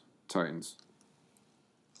 Titans.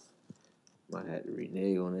 Might have to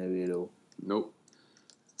renege on that video. Nope.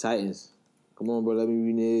 Titans. Come on, bro. Let me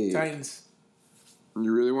renege. Titans.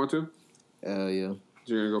 You really want to? Hell yeah.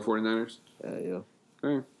 So you're going to go 49ers? Hell yeah.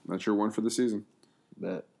 Okay. That's your one for the season.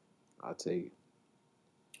 Bet. I'll take it.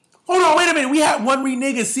 Hold on, wait a minute. We had one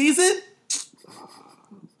renege a season?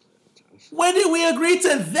 When did we agree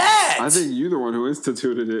to that? I think you're the one who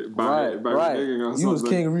instituted it by reneging on something. You was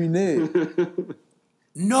king of renege.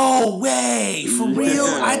 No way. For real?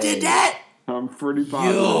 I did that? I'm pretty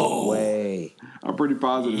positive. No way. I'm pretty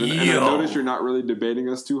positive. And I notice you're not really debating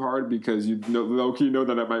us too hard because you low-key know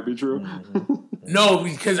that might be true. No,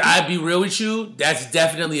 because I'd be real with you. That's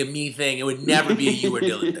definitely a me thing. It would never be a you or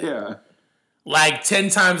Dylan thing. Yeah. Like 10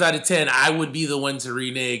 times out of 10, I would be the one to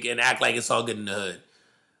renege and act like it's all good in the hood.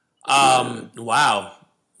 Wow.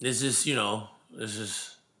 This is,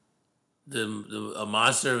 a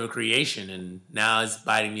monster of a creation, and now it's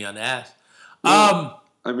biting me on the ass.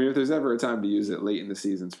 I mean, if there's ever a time to use it, late in the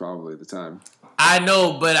season is probably the time. I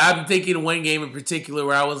know, but I'm thinking one game in particular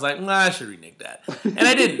where I was like, I should renege that. And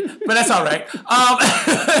I didn't, but that's all right.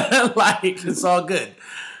 It's all good.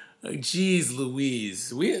 Jeez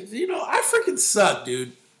Louise. I freaking suck,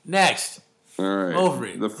 dude. Next. All right. Over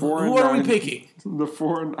it. Who are we picking? Who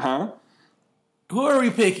are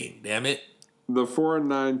we picking, damn it? The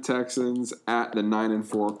 4-9 Texans at the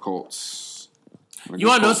 9-4 Colts. You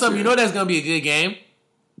want to know something? You know that's going to be a good game?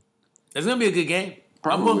 That's going to be a good game.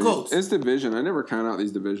 Probably. I'm going Colts. It's division. I never count out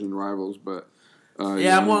these division rivals, but...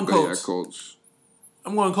 I'm going Colts. Yeah, Colts.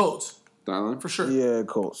 I'm going Colts. Dylan? For sure. Yeah,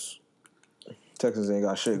 Colts. Texans ain't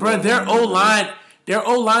got shit. Bro, their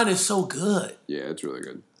O-line is so good. Yeah, it's really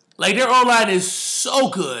good. Like, their O-line is so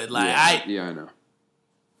good. Like, I know.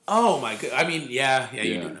 Oh, my God. I mean, yeah,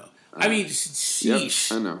 you do know. I mean, sheesh.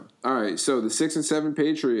 Yep, I know. All right, so the 6-7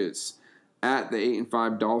 Patriots at the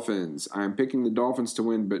 8-5 Dolphins. I'm picking the Dolphins to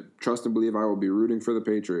win, but trust and believe I will be rooting for the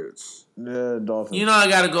Patriots. Yeah, Dolphins. I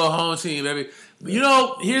got to go home team, baby.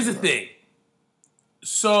 Here's the thing.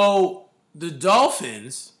 So, the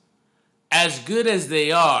Dolphins, as good as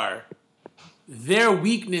they are, their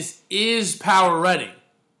weakness is power running.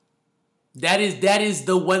 That is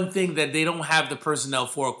the one thing that they don't have the personnel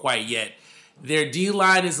for quite yet. Their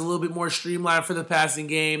D-line is a little bit more streamlined for the passing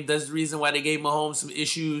game. That's the reason why they gave Mahomes some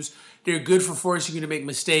issues. They're good for forcing you to make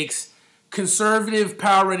mistakes. Conservative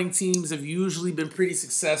power running teams have usually been pretty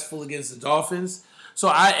successful against the Dolphins. So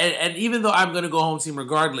and even though I'm going to go home team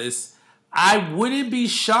regardless, I wouldn't be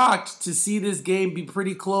shocked to see this game be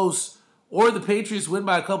pretty close or the Patriots win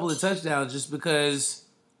by a couple of touchdowns just because,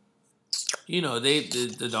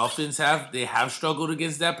 the Dolphins have struggled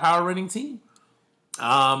against that power running team.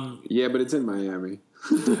 Yeah, but it's in Miami.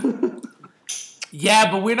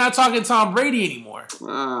 Yeah, but we're not talking Tom Brady anymore.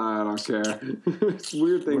 I don't care. It's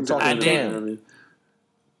weird things happen in Miami.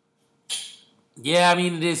 Yeah, I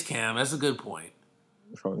mean, it is Cam. That's a good point.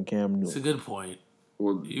 Fucking Cam Newton. It's a good point.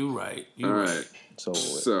 Well, you're right. All right. So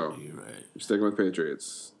you're right. Sticking with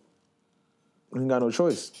Patriots. We ain't got no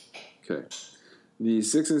choice. Okay. The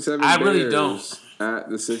 6 and 7 I Bears really don't. at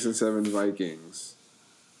the 6 and 7 Vikings.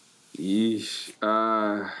 Yeesh.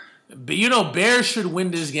 But Bears should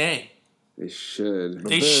win this game. They should.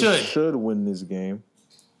 They should win this game.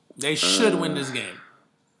 They should win this game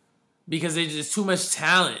because there's just too much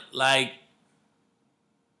talent. Like,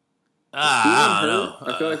 I don't know.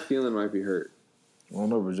 I feel like Thielen might be hurt. I don't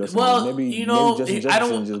know, but Justin. Well, maybe Justin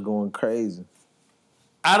Jefferson just going crazy.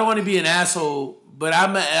 I don't want to be an asshole, but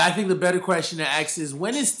I think the better question to ask is,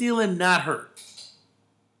 when is Thielen not hurt?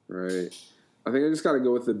 Right. I think I just got to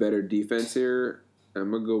go with the better defense here.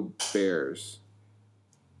 I'm going to go Bears.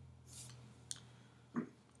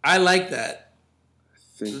 I like that.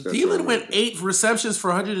 Thielen went 8 receptions for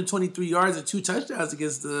 123 yards and 2 touchdowns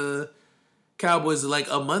against the Cowboys like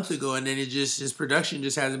a month ago, and then his production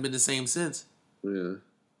just hasn't been the same since. Yeah.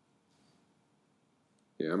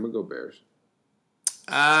 Yeah, I'm going to go Bears.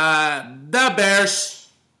 The Bears.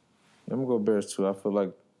 I'm going to go Bears, too. I feel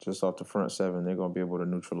like just off the front 7, they're going to be able to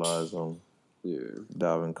neutralize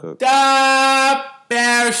Dalvin Cook. The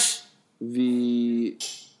Bears. The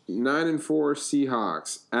 9 and 4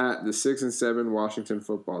 Seahawks at the 6 and 7 Washington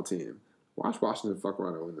football team. Watch Washington fuck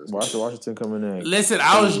around and win this. Watch Washington coming in. Listen,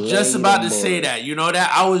 I was just about to say that. You know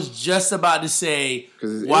that? I was just about to say,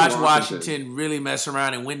 watch Washington really mess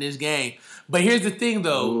around and win this game. But here's the thing,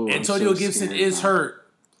 though. Antonio Gibson is hurt.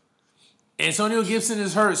 Antonio Gibson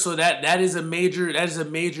is hurt, so that is a major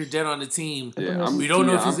dent on the team. Yeah, we don't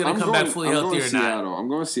know if he's going to come back fully healthy or not. I'm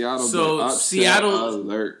going Seattle. So Seattle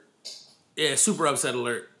alert. Yeah, super upset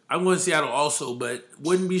alert. I'm going Seattle also, but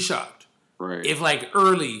wouldn't be shocked. Right. If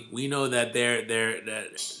early, we know that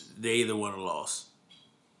they either won or lost.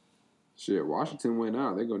 Shit, Washington went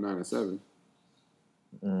out. They go 9 and 7.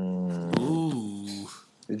 Ooh.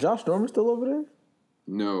 Is Josh Norman still over there?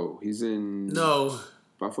 No, he's in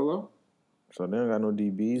Buffalo. So they don't got no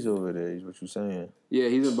DBs over there. Is what you saying? Yeah,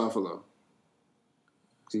 he's in Buffalo.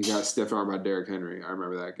 He got stiff armed by Derrick Henry. I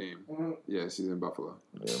remember that game. Mm-hmm. Yes, he's in Buffalo.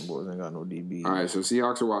 Yeah, boys ain't got no DBs. All right, so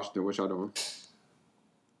Seahawks or Washington? What y'all doing?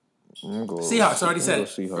 Seahawks, already said.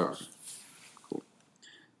 Seahawks. Cool.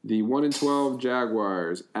 The 1 and 12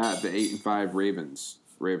 Jaguars at the 8 and 5 Ravens.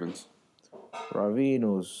 Ravinos,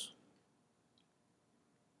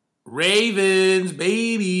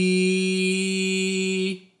 baby.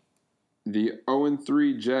 The 0 and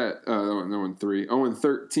 3 0 and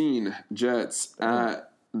 13 Jets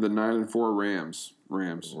at the 9 and 4 Rams.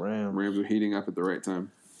 Rams are heating up at the right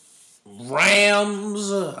time. Rams.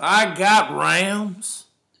 I got Rams.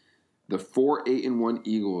 The 4 8 and 1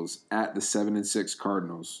 Eagles at the 7 and 6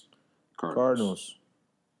 Cardinals.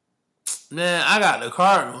 Man, I got the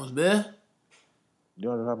Cardinals, man.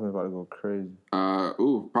 DeAndre Hopkins about to go crazy.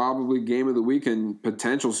 Probably game of the weekend,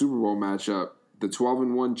 potential Super Bowl matchup. The 12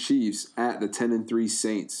 and 1 Chiefs at the 10 and 3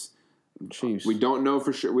 Saints. Chiefs. We don't know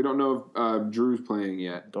for sure. We don't know if Drew's playing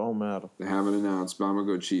yet. Don't matter. They haven't announced, but I'm gonna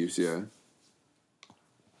go Chiefs. Yeah.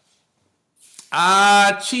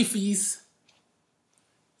 Chiefies.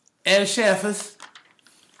 El Chefs.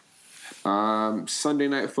 Sunday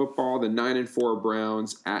Night Football, the 9 and 4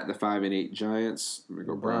 Browns at the 5 and 8 Giants. I'm gonna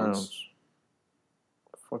go Browns.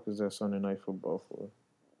 The fuck is that Sunday Night Football for?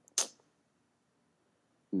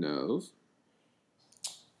 Knows.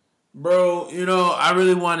 Bro, I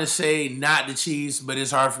really want to say not the Chiefs, but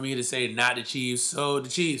it's hard for me to say not the Chiefs. So the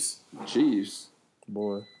Chiefs. Chiefs.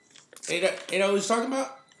 Boy. Ain't that what he's talking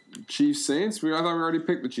about? Chiefs Saints? I thought we already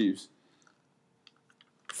picked the Chiefs.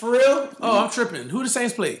 For real? Oh, I'm tripping. Who the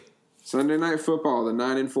Saints play? Sunday Night Football, the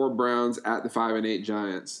 9 and 4 Browns at the 5 and 8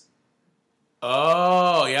 Giants.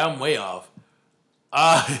 Oh, yeah, I'm way off.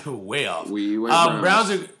 Way off. We went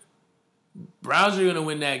Browns are going to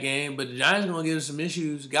win that game, but the Giants are going to give us some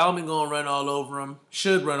issues. Gallman going to run all over them.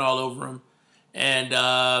 Should run all over them. And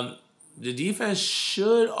the defense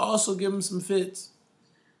should also give them some fits.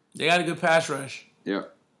 They got a good pass rush.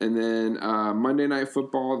 Yep. And then Monday Night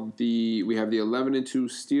Football, we have the 11 and 2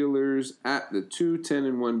 Steelers at the 2 10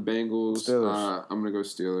 and 1 Bengals. I'm going to go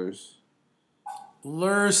Steelers.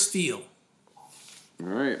 Lure Steele. All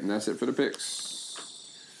right, and that's it for the picks.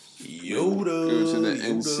 Yoda. Go to the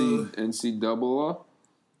NC double.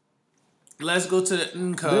 Let's go to the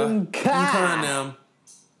Nka and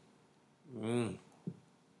them.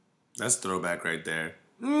 That's a throwback right there.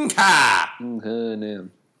 Nka and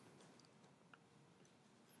them.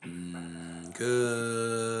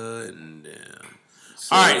 Good and them.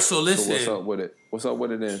 All right, so listen. So what's up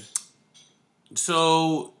with it then?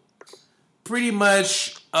 So pretty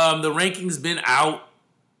much the rankings been out.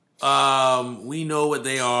 We know what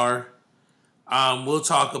they are. We'll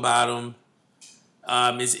talk about them.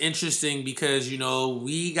 It's interesting because,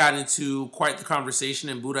 we got into quite the conversation,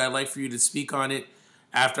 and Buddha, I'd like for you to speak on it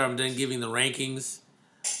after I'm done giving the rankings.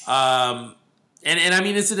 And I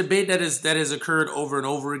mean, it's a debate that has occurred over and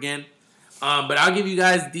over again. But I'll give you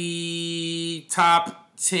guys the top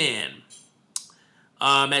 10.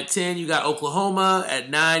 At 10, you got Oklahoma. At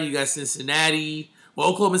 9, you got Cincinnati. Well,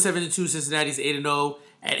 Oklahoma 7-2, Cincinnati's 8-0.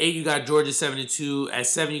 At 8, you got Georgia 7-2. At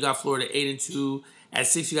 7, you got Florida 8-2. At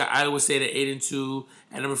 6, you got Iowa State at 8-2.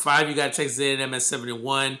 At number 5, you got Texas A&M at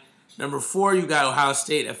 7-1. Number 4, you got Ohio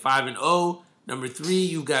State at 5-0. Number 3,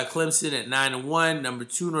 you got Clemson at 9-1. Number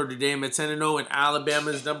 2, Notre Dame at 10-0, and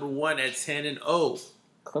Alabama is number 1 at 10-0.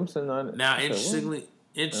 Clemson 9. Now, interestingly,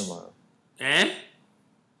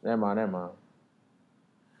 Never mind.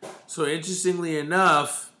 So interestingly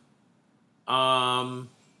enough, Coastal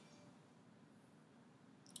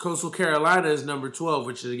Carolina is number 12,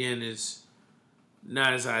 which again is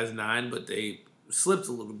not as high as 9, but they slipped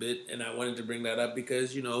a little bit, and I wanted to bring that up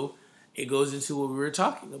because it goes into what we were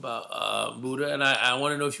talking about, Buddha, and I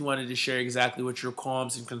want to know if you wanted to share exactly what your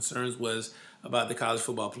qualms and concerns was about the college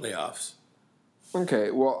football playoffs.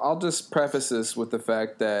 Okay, well, I'll just preface this with the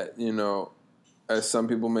fact that, as some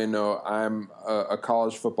people may know, I'm a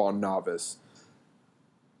college football novice.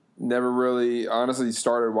 Never really, honestly,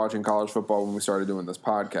 started watching college football when we started doing this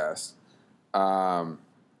podcast.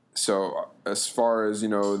 So as far as,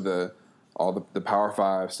 all the Power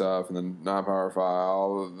 5 stuff and the non-Power 5,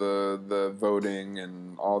 all the voting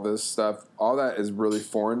and all this stuff, all that is really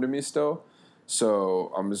foreign to me still.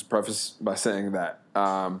 So I'm just preface by saying that.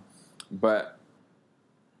 But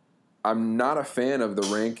I'm not a fan of the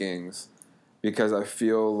rankings because I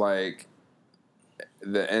feel like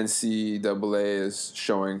the NCAA is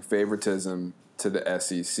showing favoritism to the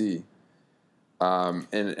SEC.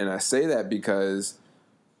 And I say that because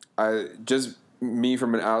me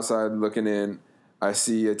from an outside looking in, I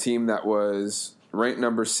see a team that was ranked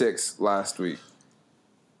number 6 last week,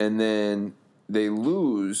 and then they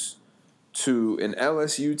lose to an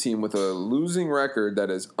LSU team with a losing record that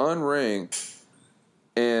is unranked,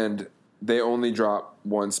 and they only drop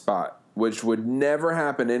one spot, which would never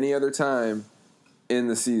happen any other time in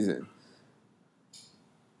the season.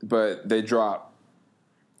 But they drop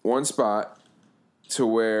one spot to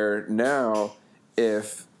where now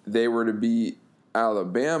if they were to beat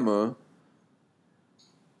Alabama,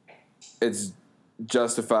 it's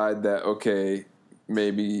justified that, okay,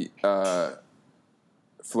 maybe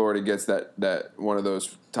Florida gets that one of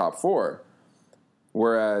those top 4.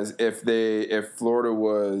 Whereas if Florida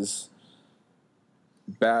was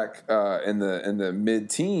back in the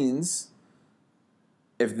mid-teens,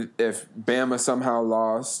 if Bama somehow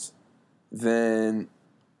lost, then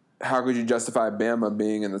how could you justify Bama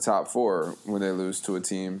being in the top 4 when they lose to a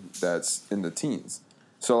team that's in the teens?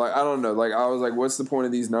 So, I don't know. I was like, what's the point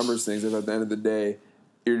of these numbers things if at the end of the day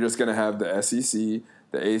you're just going to have the SEC,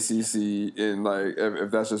 the ACC, and,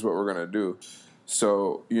 if that's just what we're going to do?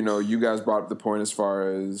 So, you guys brought up the point as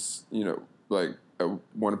far as, at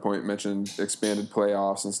one point mentioned expanded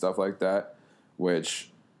playoffs and stuff like that,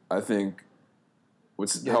 which I think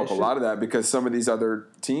would help a lot of that because some of these other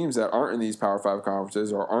teams that aren't in these Power 5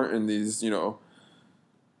 conferences or aren't in these,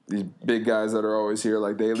 these big guys that are always here,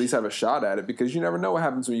 they at least have a shot at it because you never know what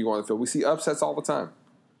happens when you go on the field. We see upsets all the time.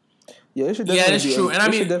 Yeah, it should definitely be true.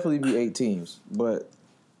 And it should definitely be 8 teams. But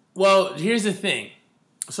well, here's the thing.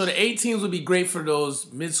 So the 8 teams would be great for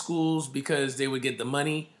those mid schools because they would get the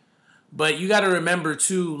money. But you got to remember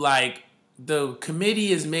too, the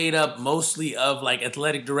committee is made up mostly of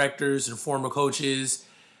athletic directors and former coaches.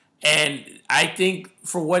 And I think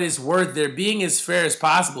for what it's worth, they're being as fair as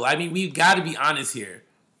possible. I mean, we've got to be honest here.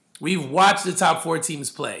 We've watched the top 4 teams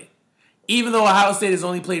play. Even though Ohio State has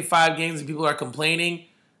only played 5 games and people are complaining,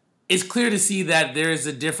 it's clear to see that there is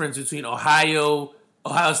a difference between Ohio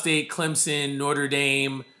State, Clemson, Notre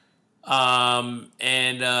Dame,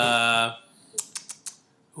 and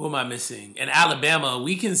who am I missing? And Alabama.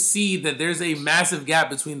 We can see that there's a massive gap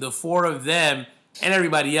between the 4 of them and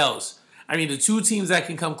everybody else. I mean, the 2 teams that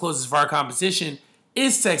can come closest for our competition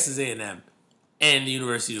is Texas A&M and the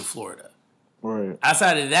University of Florida. Right.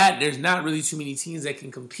 Outside of that, there's not really too many teams that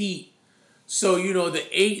can compete. So, the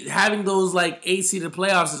 8 having those 8-seeded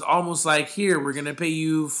playoffs is almost like, here, we're going to pay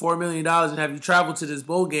you $4 million and have you travel to this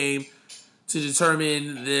bowl game to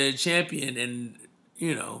determine the champion. And,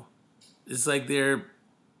 it's like they're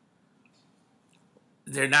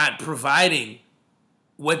not providing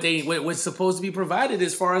what's supposed to be provided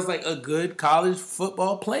as far as a good college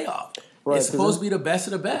football playoff. Right, it's supposed to be the best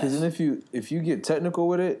of the best. Because then if you get technical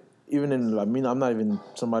with it, even in, I mean, I'm not even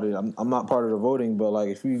somebody, I'm not part of the voting, but like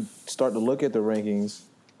if you start to look at the rankings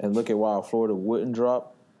and look at why Florida wouldn't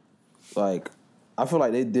drop, like I feel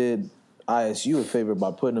like they did ISU a favor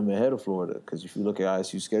by putting them ahead of Florida, because if you look at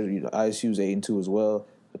ISU's schedule, ISU's 8-2 as well,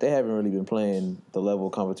 but they haven't really been playing the level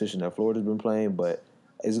of competition that Florida's been playing. But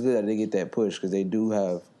it's good that they get that push because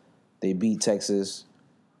they beat Texas,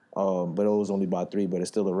 but it was only by 3, but it's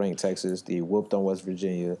still a ranked Texas. They whooped on West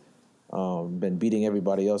Virginia. Been beating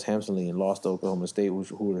everybody else handsomely and lost to Oklahoma State, who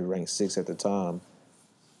were ranked 6 at the time.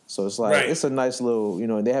 So it's like It's a nice little,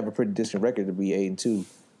 they have a pretty decent record to be 8-2.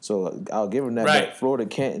 So I'll give them that. Right. But Florida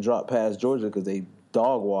can't drop past Georgia because they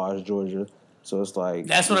dog washed Georgia. So it's like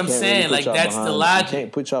that's what I'm saying. Really that's the logic. You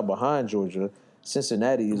can't put y'all behind Georgia.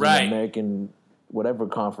 Cincinnati is an American whatever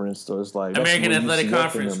conference. So it's like American Athletic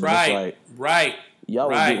Conference. Right. Y'all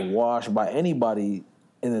would get washed by anybody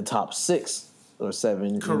in the top 6 or 7,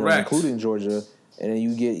 including Georgia. And then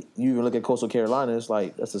you even look at Coastal Carolina. It's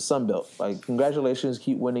like that's the Sun Belt. Like congratulations,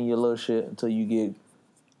 keep winning your little shit until you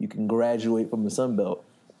can graduate from the Sun Belt.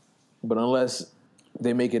 But unless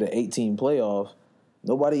they make it an 18 playoff,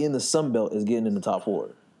 nobody in the Sun Belt is getting in the top 4.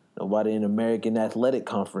 Nobody in the American Athletic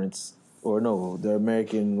Conference, the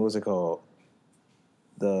American, what's it called?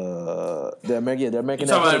 The American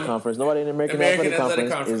Athletic Conference. Nobody in the American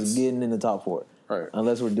Athletic Conference is getting in the top 4. Right.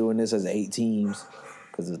 Unless we're doing this as 8 teams,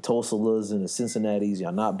 because the Tulsa's and the Cincinnati's,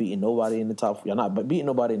 y'all not beating nobody in the top. Y'all not beating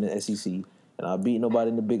nobody in the SEC. You're not beating nobody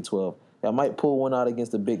in the Big 12. Y'all might pull one out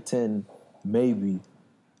against the Big 10, maybe.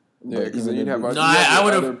 Yeah, because then you'd have I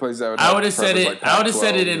would have said it. Like I would have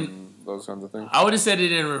said it in those kinds of things. I would have said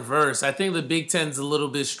it in reverse. I think the Big 10's a little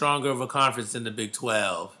bit stronger of a conference than the Big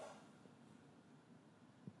 12.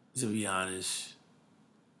 To be honest.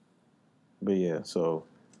 But yeah, so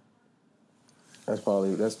that's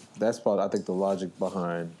probably I think the logic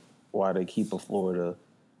behind why they keep a Florida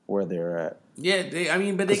where they're at. Yeah, but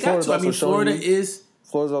they got to. I mean, Florida's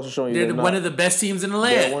also showing you they're one of the best teams in the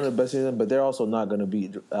land. They're one of the best teams, but they're also not going to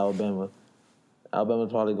beat Alabama.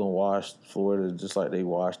 Alabama's probably going to wash Florida just like they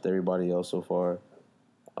washed everybody else so far.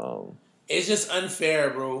 It's just unfair,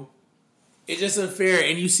 bro. It's just unfair,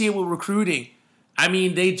 and you see it with recruiting. I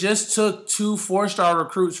mean, they just took 2 4-star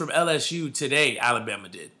recruits from LSU today. Alabama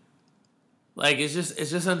did. Like it's just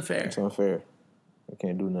unfair. It's unfair. I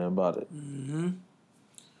can't do nothing about it. Mm-hmm.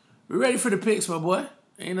 We ready for the picks, my boy?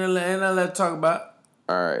 Ain't nothing left to talk about.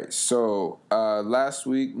 All right. So last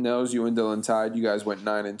week, Nels, you and Dylan tied. You guys went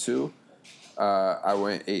 9-2. I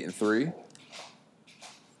went 8-3.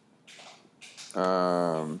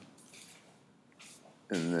 And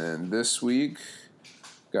then this week,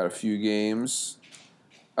 got a few games.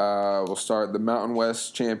 We'll start the Mountain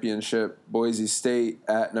West Championship. Boise State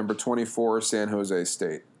at number 24, San Jose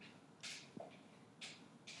State.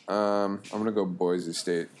 I'm going to go Boise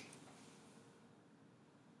State.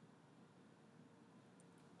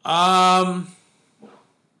 Yeah,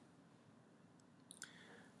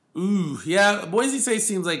 Boise State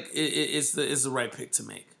seems like it's the right pick to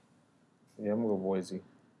make. Yeah, I'm going to go Boise.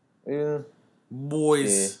 Yeah.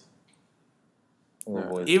 Boys. Yeah.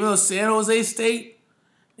 Boise. Even though San Jose State,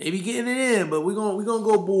 they be getting it in, but we're gonna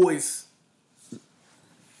go boys.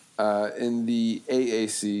 In the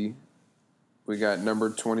AAC, we got number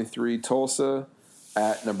 23 Tulsa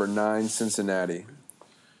at number 9 Cincinnati.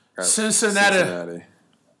 Cincinnati.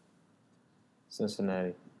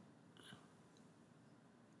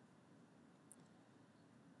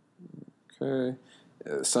 Okay.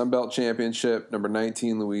 Sun Belt Championship, number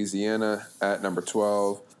 19 Louisiana at number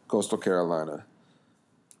 12 Coastal Carolina.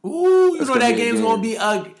 Ooh, you know that game's gonna be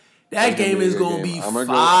that game is gonna be fire, boy.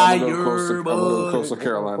 I'm gonna go Coastal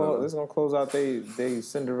Carolina. It's gonna close out they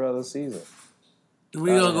Cinderella season. We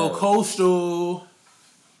gonna go Coastal.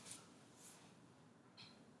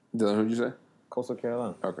 Dylan, who'd you say? Coastal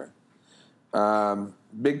Carolina. Okay.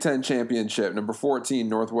 Big Ten Championship, number 14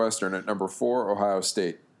 Northwestern at number 4 Ohio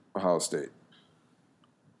State. Ohio State.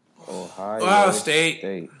 Why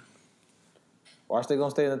they gonna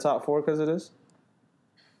stay in the top 4 because of this?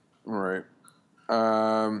 All right.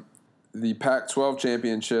 The Pac-12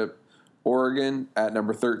 Championship, Oregon at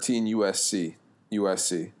number 13 USC.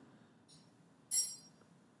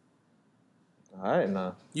 All right,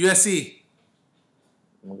 now. USC.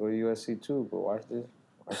 I'm going to go USC too, but watch this.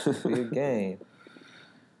 Watch this be a game.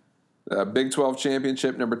 Big 12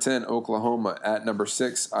 Championship, number 10, Oklahoma. At number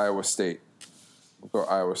 6, Iowa State. We'll go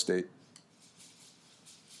Iowa State.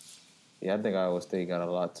 Yeah, I think Iowa State got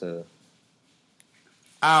a lot to...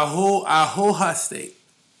 Iowa State.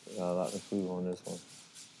 Got a lot to prove on this one.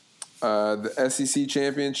 The SEC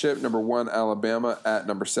Championship, number 1, Alabama. At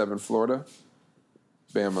number 7, Florida.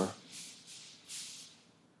 Bama.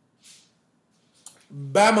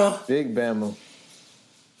 Bama. Big Bama.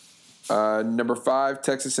 Number 5,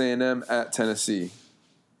 Texas A&M at Tennessee.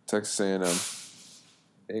 Texas A&M.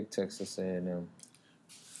 Big Texas A&M.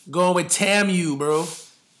 Going with TAMU, bro.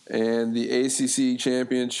 And the ACC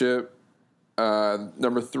championship,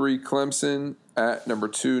 number 3, Clemson at number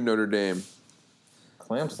 2, Notre Dame.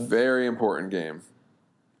 Clemson. Very important game.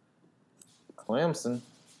 Clemson.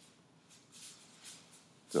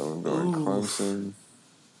 So I'm going Clemson.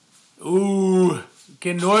 Ooh.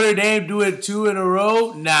 Can Notre Dame do it 2 in a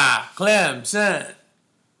row? Nah. Clemson.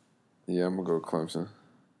 Yeah, I'm going to go Clemson.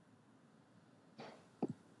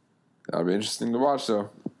 That'll be interesting to watch, though.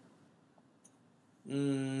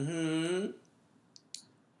 Mm-hmm.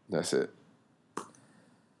 That's it.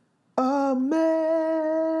 American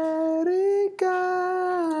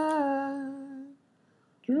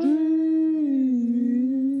Dream.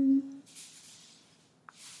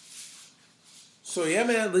 So, yeah,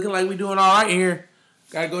 man. Looking like we're doing all right here.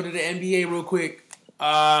 Got to go to the NBA real quick.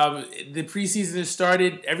 The preseason has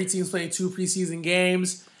started. Every team's playing 2 preseason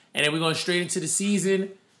games. And then we're going straight into the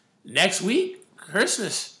season. Next week,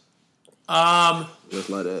 Christmas. Just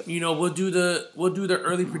like that. You know, we'll do the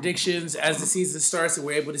early predictions as the season starts, and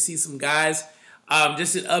we're able to see some guys.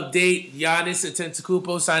 Just an update: Giannis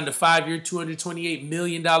Antetokounmpo signed a 5-year, $228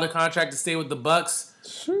 million contract to stay with the Bucks.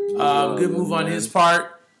 Good move on his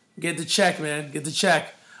part. Get the check, man. Get the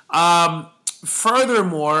check.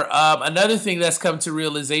 Furthermore, another thing that's come to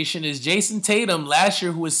realization is Jason Tatum last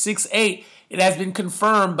year, who was 6'8", it has been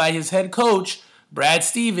confirmed by his head coach Brad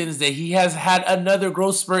Stevens that he has had another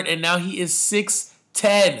growth spurt, and now he is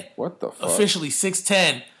 6'10". What the fuck? Officially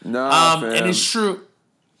 6'10". Nah, fam. And it's true.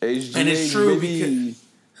 HGH, And it's true baby.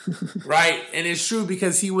 because right, and it's true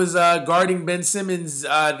because he was guarding Ben Simmons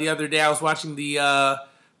the other day. I was watching the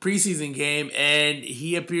preseason game, and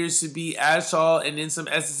he appears to be as tall and in some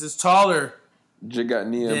instances taller Got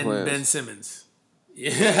knee than implants. Ben Simmons.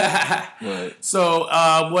 Yeah. Right. So,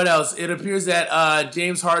 what else? It appears that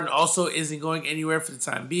James Harden also isn't going anywhere for the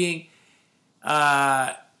time being.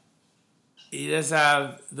 He does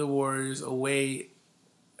have the Warriors away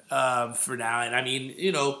for now. And, I mean,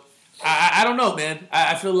 you know, I don't know, man.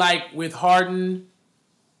 I feel like with Harden,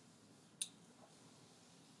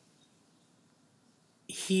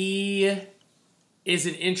 he is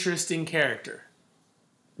an interesting character.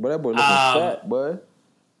 But that boy looking fat, boy.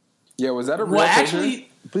 Yeah, was that a real Well, picture? actually,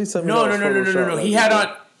 Please tell me no. that was Photoshop,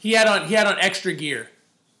 He had on extra gear.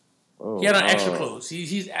 Oh, He had on extra clothes.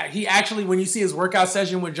 He actually, when you see his workout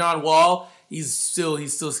session with John Wall, he's still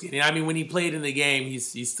skinny. I mean, when he played in the game,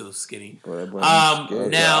 he's still skinny. Boy, Now,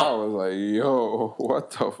 I was like, yo, what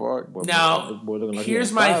the fuck? Now, boy looking like here's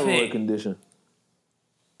he in my thyroid thing. Condition.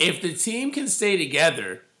 If the team can stay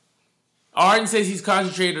together, Harden says he's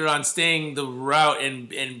concentrated on staying the route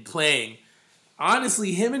and playing.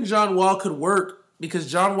 Honestly, him and John Wall could work because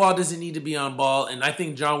John Wall doesn't need to be on ball, and I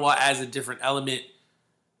think John Wall adds a different element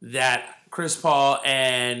that Chris Paul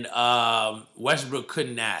and Westbrook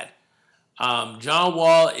couldn't add. John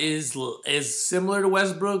Wall is similar to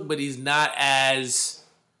Westbrook, but he's not as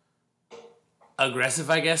aggressive,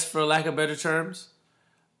 I guess, for lack of better terms.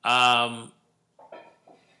 And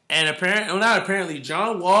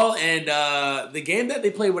John Wall and the game that they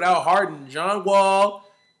played without Harden, John Wall,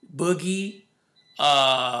 Boogie,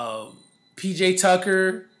 PJ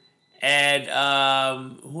Tucker, and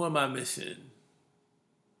who am I missing?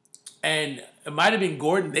 And it might have been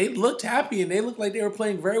Gordon. They looked happy and they looked like they were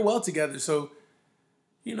playing very well together. So,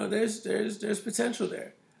 you know, there's potential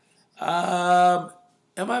there. Am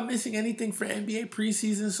I missing anything for NBA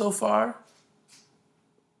preseason so far?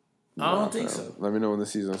 I don't think so. Let me know when the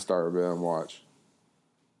season starts, man. Watch.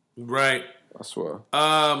 Right. I swear.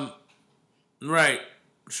 Right.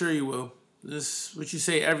 Sure you will. This is what you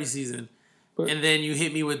say every season. And then you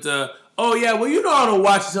hit me with the, oh yeah, well you know I don't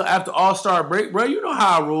watch until after All-Star break, bro. You know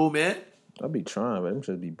how I roll, man. I be trying, but them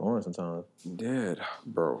should be boring sometimes. Dead,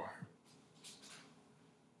 bro.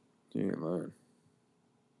 You ain't lying.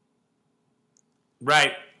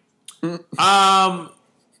 Right. I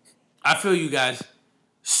feel you guys.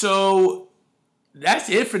 So that's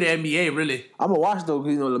it for the NBA, really. I'm gonna watch though,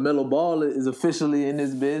 because you know LaMelo Ball is officially in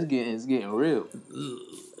this biz. It's getting real.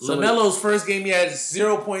 LaMelo's first game, he had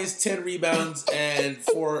 0 points, 10 rebounds, and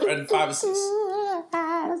 5 assists.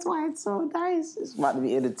 That's why it's so nice. It's about to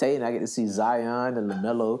be entertaining. I get to see Zion and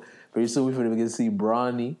LaMelo. Pretty soon we're gonna get to see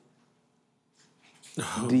Bronny,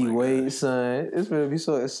 D Wade's son. It's gonna be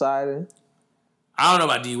so exciting. I don't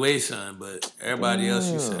know about D Wade's son, but everybody else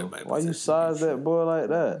you said might. Why you size that boy like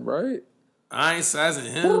that? Right? I ain't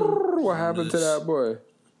sizing him. What happened to that boy?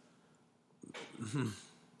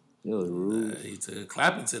 It was rude. He took a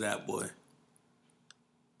clapping to that boy.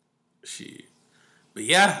 Shit. But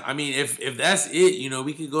yeah, I mean, if that's it, you know,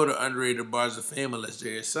 we could go to underrated bars of fame unless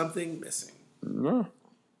there is something missing. No.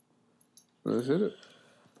 That's it.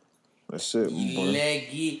 That's it,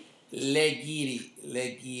 boy. Let get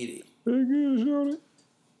it.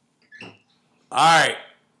 All right.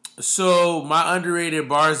 So my underrated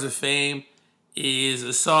bars of fame is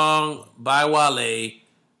a song by Wale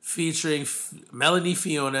featuring Melanie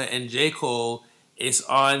Fiona and J. Cole. It's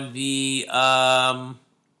on the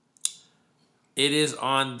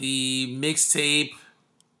mixtape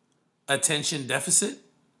Attention Deficit,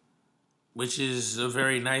 which is a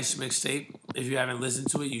very nice mixtape. If you haven't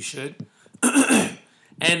listened to it, you should.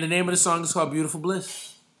 And the name of the song is called Beautiful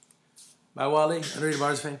Bliss by Wale, underrated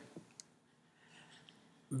bars of fame.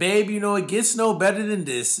 Babe, you know, it gets no better than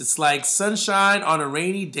this. It's like sunshine on a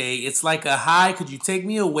rainy day. It's like a high. Could you take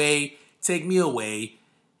me away? Take me away.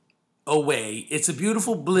 Away. It's a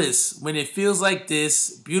beautiful bliss when it feels like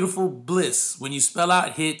this. Beautiful bliss when you spell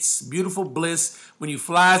out hits. Beautiful bliss when you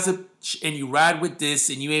fly and you ride with this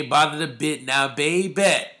and you ain't bothered a bit now,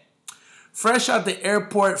 baby. Fresh out the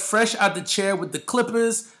airport, fresh out the chair with the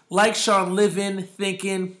clippers, like Sean living,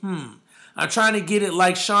 thinking, I'm trying to get it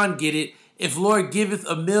like Sean get it. If Lord giveth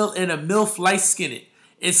a mill and a milf light skin it.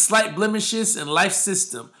 It's slight blemishes in life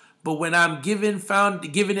system. But when I'm giving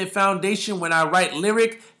it foundation, when I write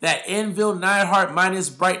lyric, that Anvil Neidhart minus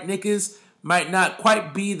bright niggas might not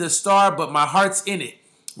quite be the star, but my heart's in it.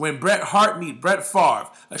 When Bret Hart meet Brett Favre,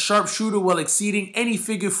 a sharpshooter while exceeding any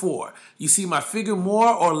figure four. You see my figure more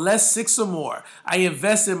or less, 6 or more. I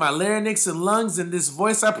invest in my larynx and lungs and this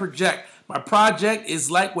voice I project. My project is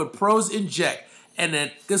like what pros inject. And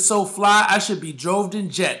that so fly, I should be drove in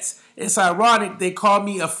jets. It's ironic they call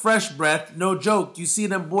me a fresh breath. No joke, you see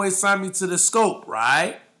them boys sign me to the scope,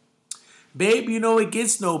 right? Babe, you know it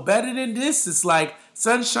gets no better than this. It's like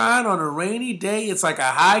sunshine on a rainy day. It's like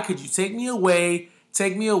a high. Could you take me away?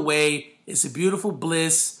 Take me away. It's a beautiful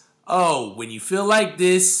bliss. Oh, when you feel like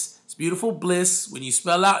this, it's beautiful bliss. When you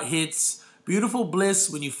spell out hits, beautiful bliss.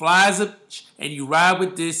 When you flies up and you ride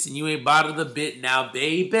with this and you ain't bothered a bit now,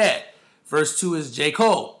 baby. Verse 2 is J.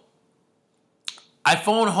 Cole. I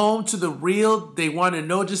phone home to the real. They want to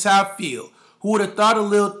know just how I feel. Who would have thought a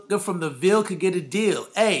little girl from the Ville could get a deal?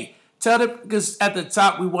 Hey, tell them because at the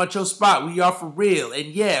top we want your spot. We are for real. And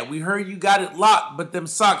yeah, we heard you got it locked, but them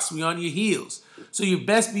socks we on your heels. So you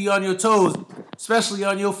best be on your toes, especially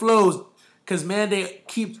on your flows. Because, man, they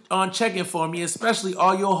keep on checking for me, especially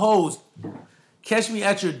all your hoes. Catch me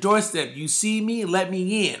at your doorstep. You see me, let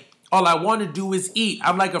me in. All I want to do is eat.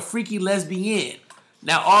 I'm like a freaky lesbian.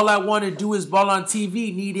 Now all I want to do is ball on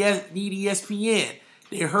TV, need ESPN.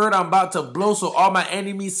 They heard I'm about to blow, so all my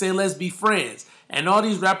enemies say let's be friends. And all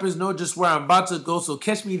these rappers know just where I'm about to go, so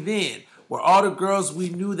catch me then. Where all the girls we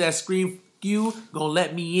knew that screamed you gonna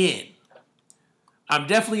let me in. I'm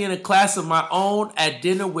definitely in a class of my own at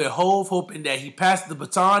dinner with Hove, hoping that he passed the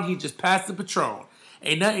baton, he just passed the Patron.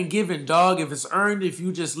 Ain't nothing given, dog. If it's earned, if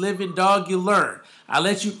you just living, dog, you learn. I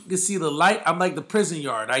let you see the light. I'm like the prison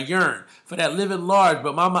yard. I yearn for that living large.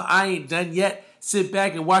 But mama, I ain't done yet. Sit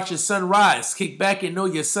back and watch your sunrise. Kick back and know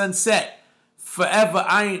your sunset. Forever,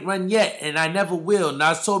 I ain't run yet, and I never will.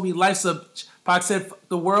 Nas told me life's a... Pac said, fuck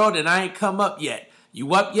the world, and I ain't come up yet.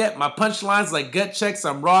 You up yet? My punchlines like gut checks.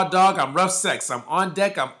 I'm raw dog. I'm rough sex. I'm on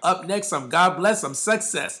deck. I'm up next. I'm God bless. I'm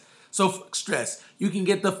success. So fuck stress. You can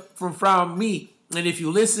get the from me. And if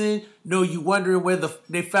you listen, know you wondering where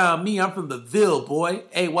they found me. I'm from the Ville, boy.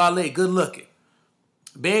 Hey, Wale, good looking.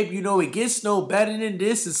 Babe, you know it gets no better than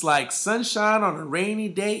this. It's like sunshine on a rainy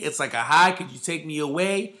day. It's like a high. Could you take me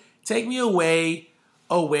away? Take me away,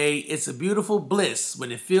 away. It's a beautiful bliss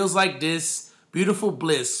when it feels like this. Beautiful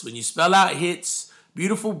bliss when you spell out hits.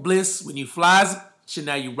 Beautiful bliss when you flies.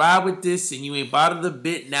 Now you ride with this and you ain't bothered a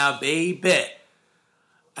bit now, baby.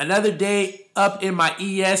 Another day up in my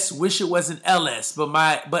ES, wish it was an LS,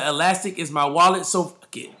 but Elastic is my wallet, so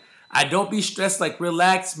fuck it. I don't be stressed like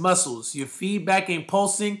relaxed muscles. Your feedback ain't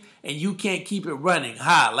pulsing and you can't keep it running.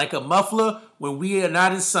 Ha, like a muffler when we are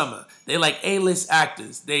not in summer. They like A-list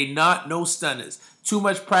actors. They not no stunners. Too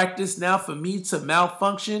much practice now for me to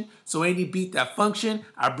malfunction, so any beat that function,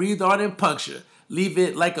 I breathe on and puncture. Leave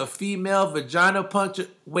it like a female vagina puncture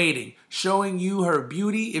waiting, showing you her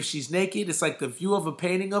beauty. If she's naked, it's like the view of a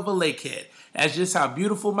painting of a lakehead. That's just how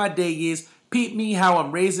beautiful my day is. Peep me how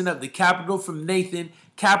I'm raising up the capital from Nathan.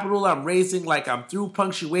 Capital I'm raising like I'm through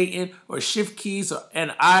punctuating or shift keys or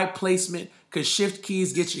an eye placement. Cause shift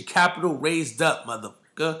keys get your capital raised up,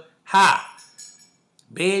 motherfucker. Ha!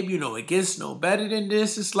 Babe, you know it gets no better than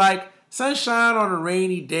this. It's like sunshine on a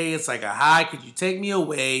rainy day. It's like a high. Could you take me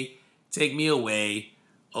away? Take me away,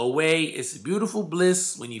 away. It's a beautiful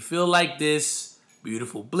bliss when you feel like this.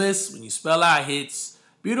 Beautiful bliss when you spell out hits.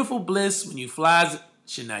 Beautiful bliss when you flies.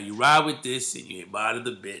 Shit, now you ride with this and you ain't bother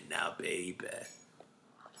the bit now, baby.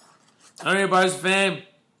 All right, Bars fam.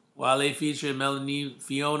 Wale featuring Melanie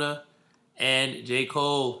Fiona and J.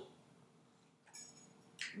 Cole.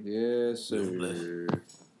 Yes, sir.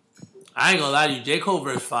 I ain't gonna lie to you. J. Cole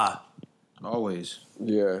verse 5. Always.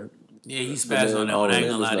 Yeah. Yeah, he spazzed on that one. I ain't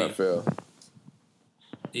gonna lie to you. Fail.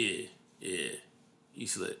 Yeah. He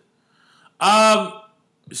slid.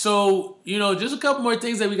 So, just a couple more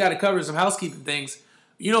things that we got to cover, some housekeeping things.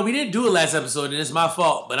 We didn't do it last episode, and it's my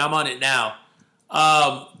fault, but I'm on it now.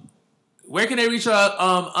 Where can they reach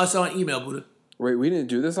us on email, Buddha? Wait, we didn't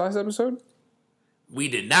do this last episode? We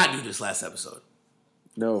did not do this last episode.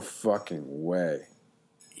 No fucking way.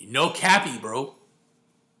 No cappy, bro.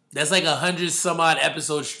 That's like 100 some odd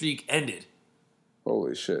episode streak ended.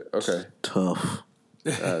 Holy shit. Okay. Tough.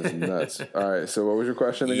 That's nuts. All right, so what was your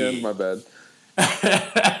question again? My bad.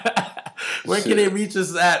 Where can they reach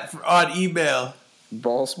us at on email?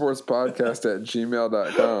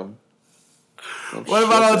 Ballsportspodcast@gmail.com. What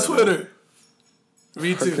about on Twitter?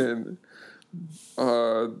 Me too.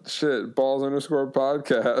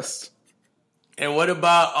 Balls_podcast. And what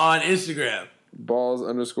about on Instagram?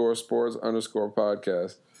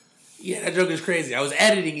 Balls_sports_podcast. Yeah, that joke is crazy. I was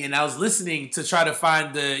editing it and I was listening to try to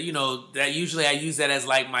find the, that usually I use that as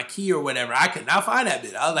like my key or whatever. I could not find that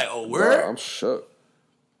bit. I was like, oh, word? Bro, I'm shook.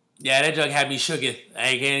 Yeah, that joke had me shooketh.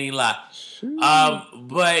 I can't even lie.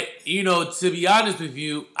 But, to be honest with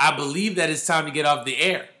you, I believe that it's time to get off the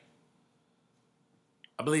air.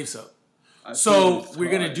 I believe so. So we're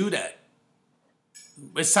going to do that.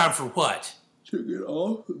 It's time for what? To get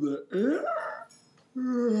off the air?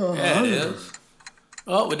 Yeah, it is.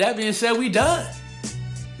 Oh, with that being said, we done.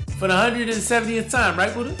 For the 170th time,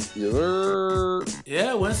 right, Buddha?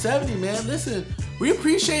 Yeah, 170, man. Listen, we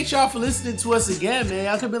appreciate y'all for listening to us again, man.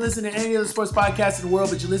 Y'all could be listening to any other sports podcast in the world,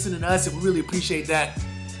 but you're listening to us, and we really appreciate that.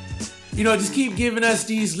 Just keep giving us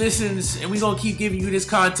these listens, and we're going to keep giving you this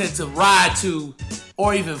content to ride to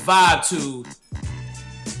or even vibe to.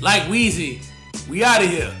 Like Weezy, we out of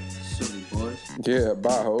here. Silly boys. Yeah,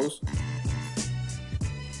 bye, hoes.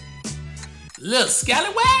 Little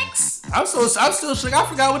scallywags. I'm still shook. I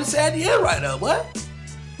forgot what it said at the end right now. What?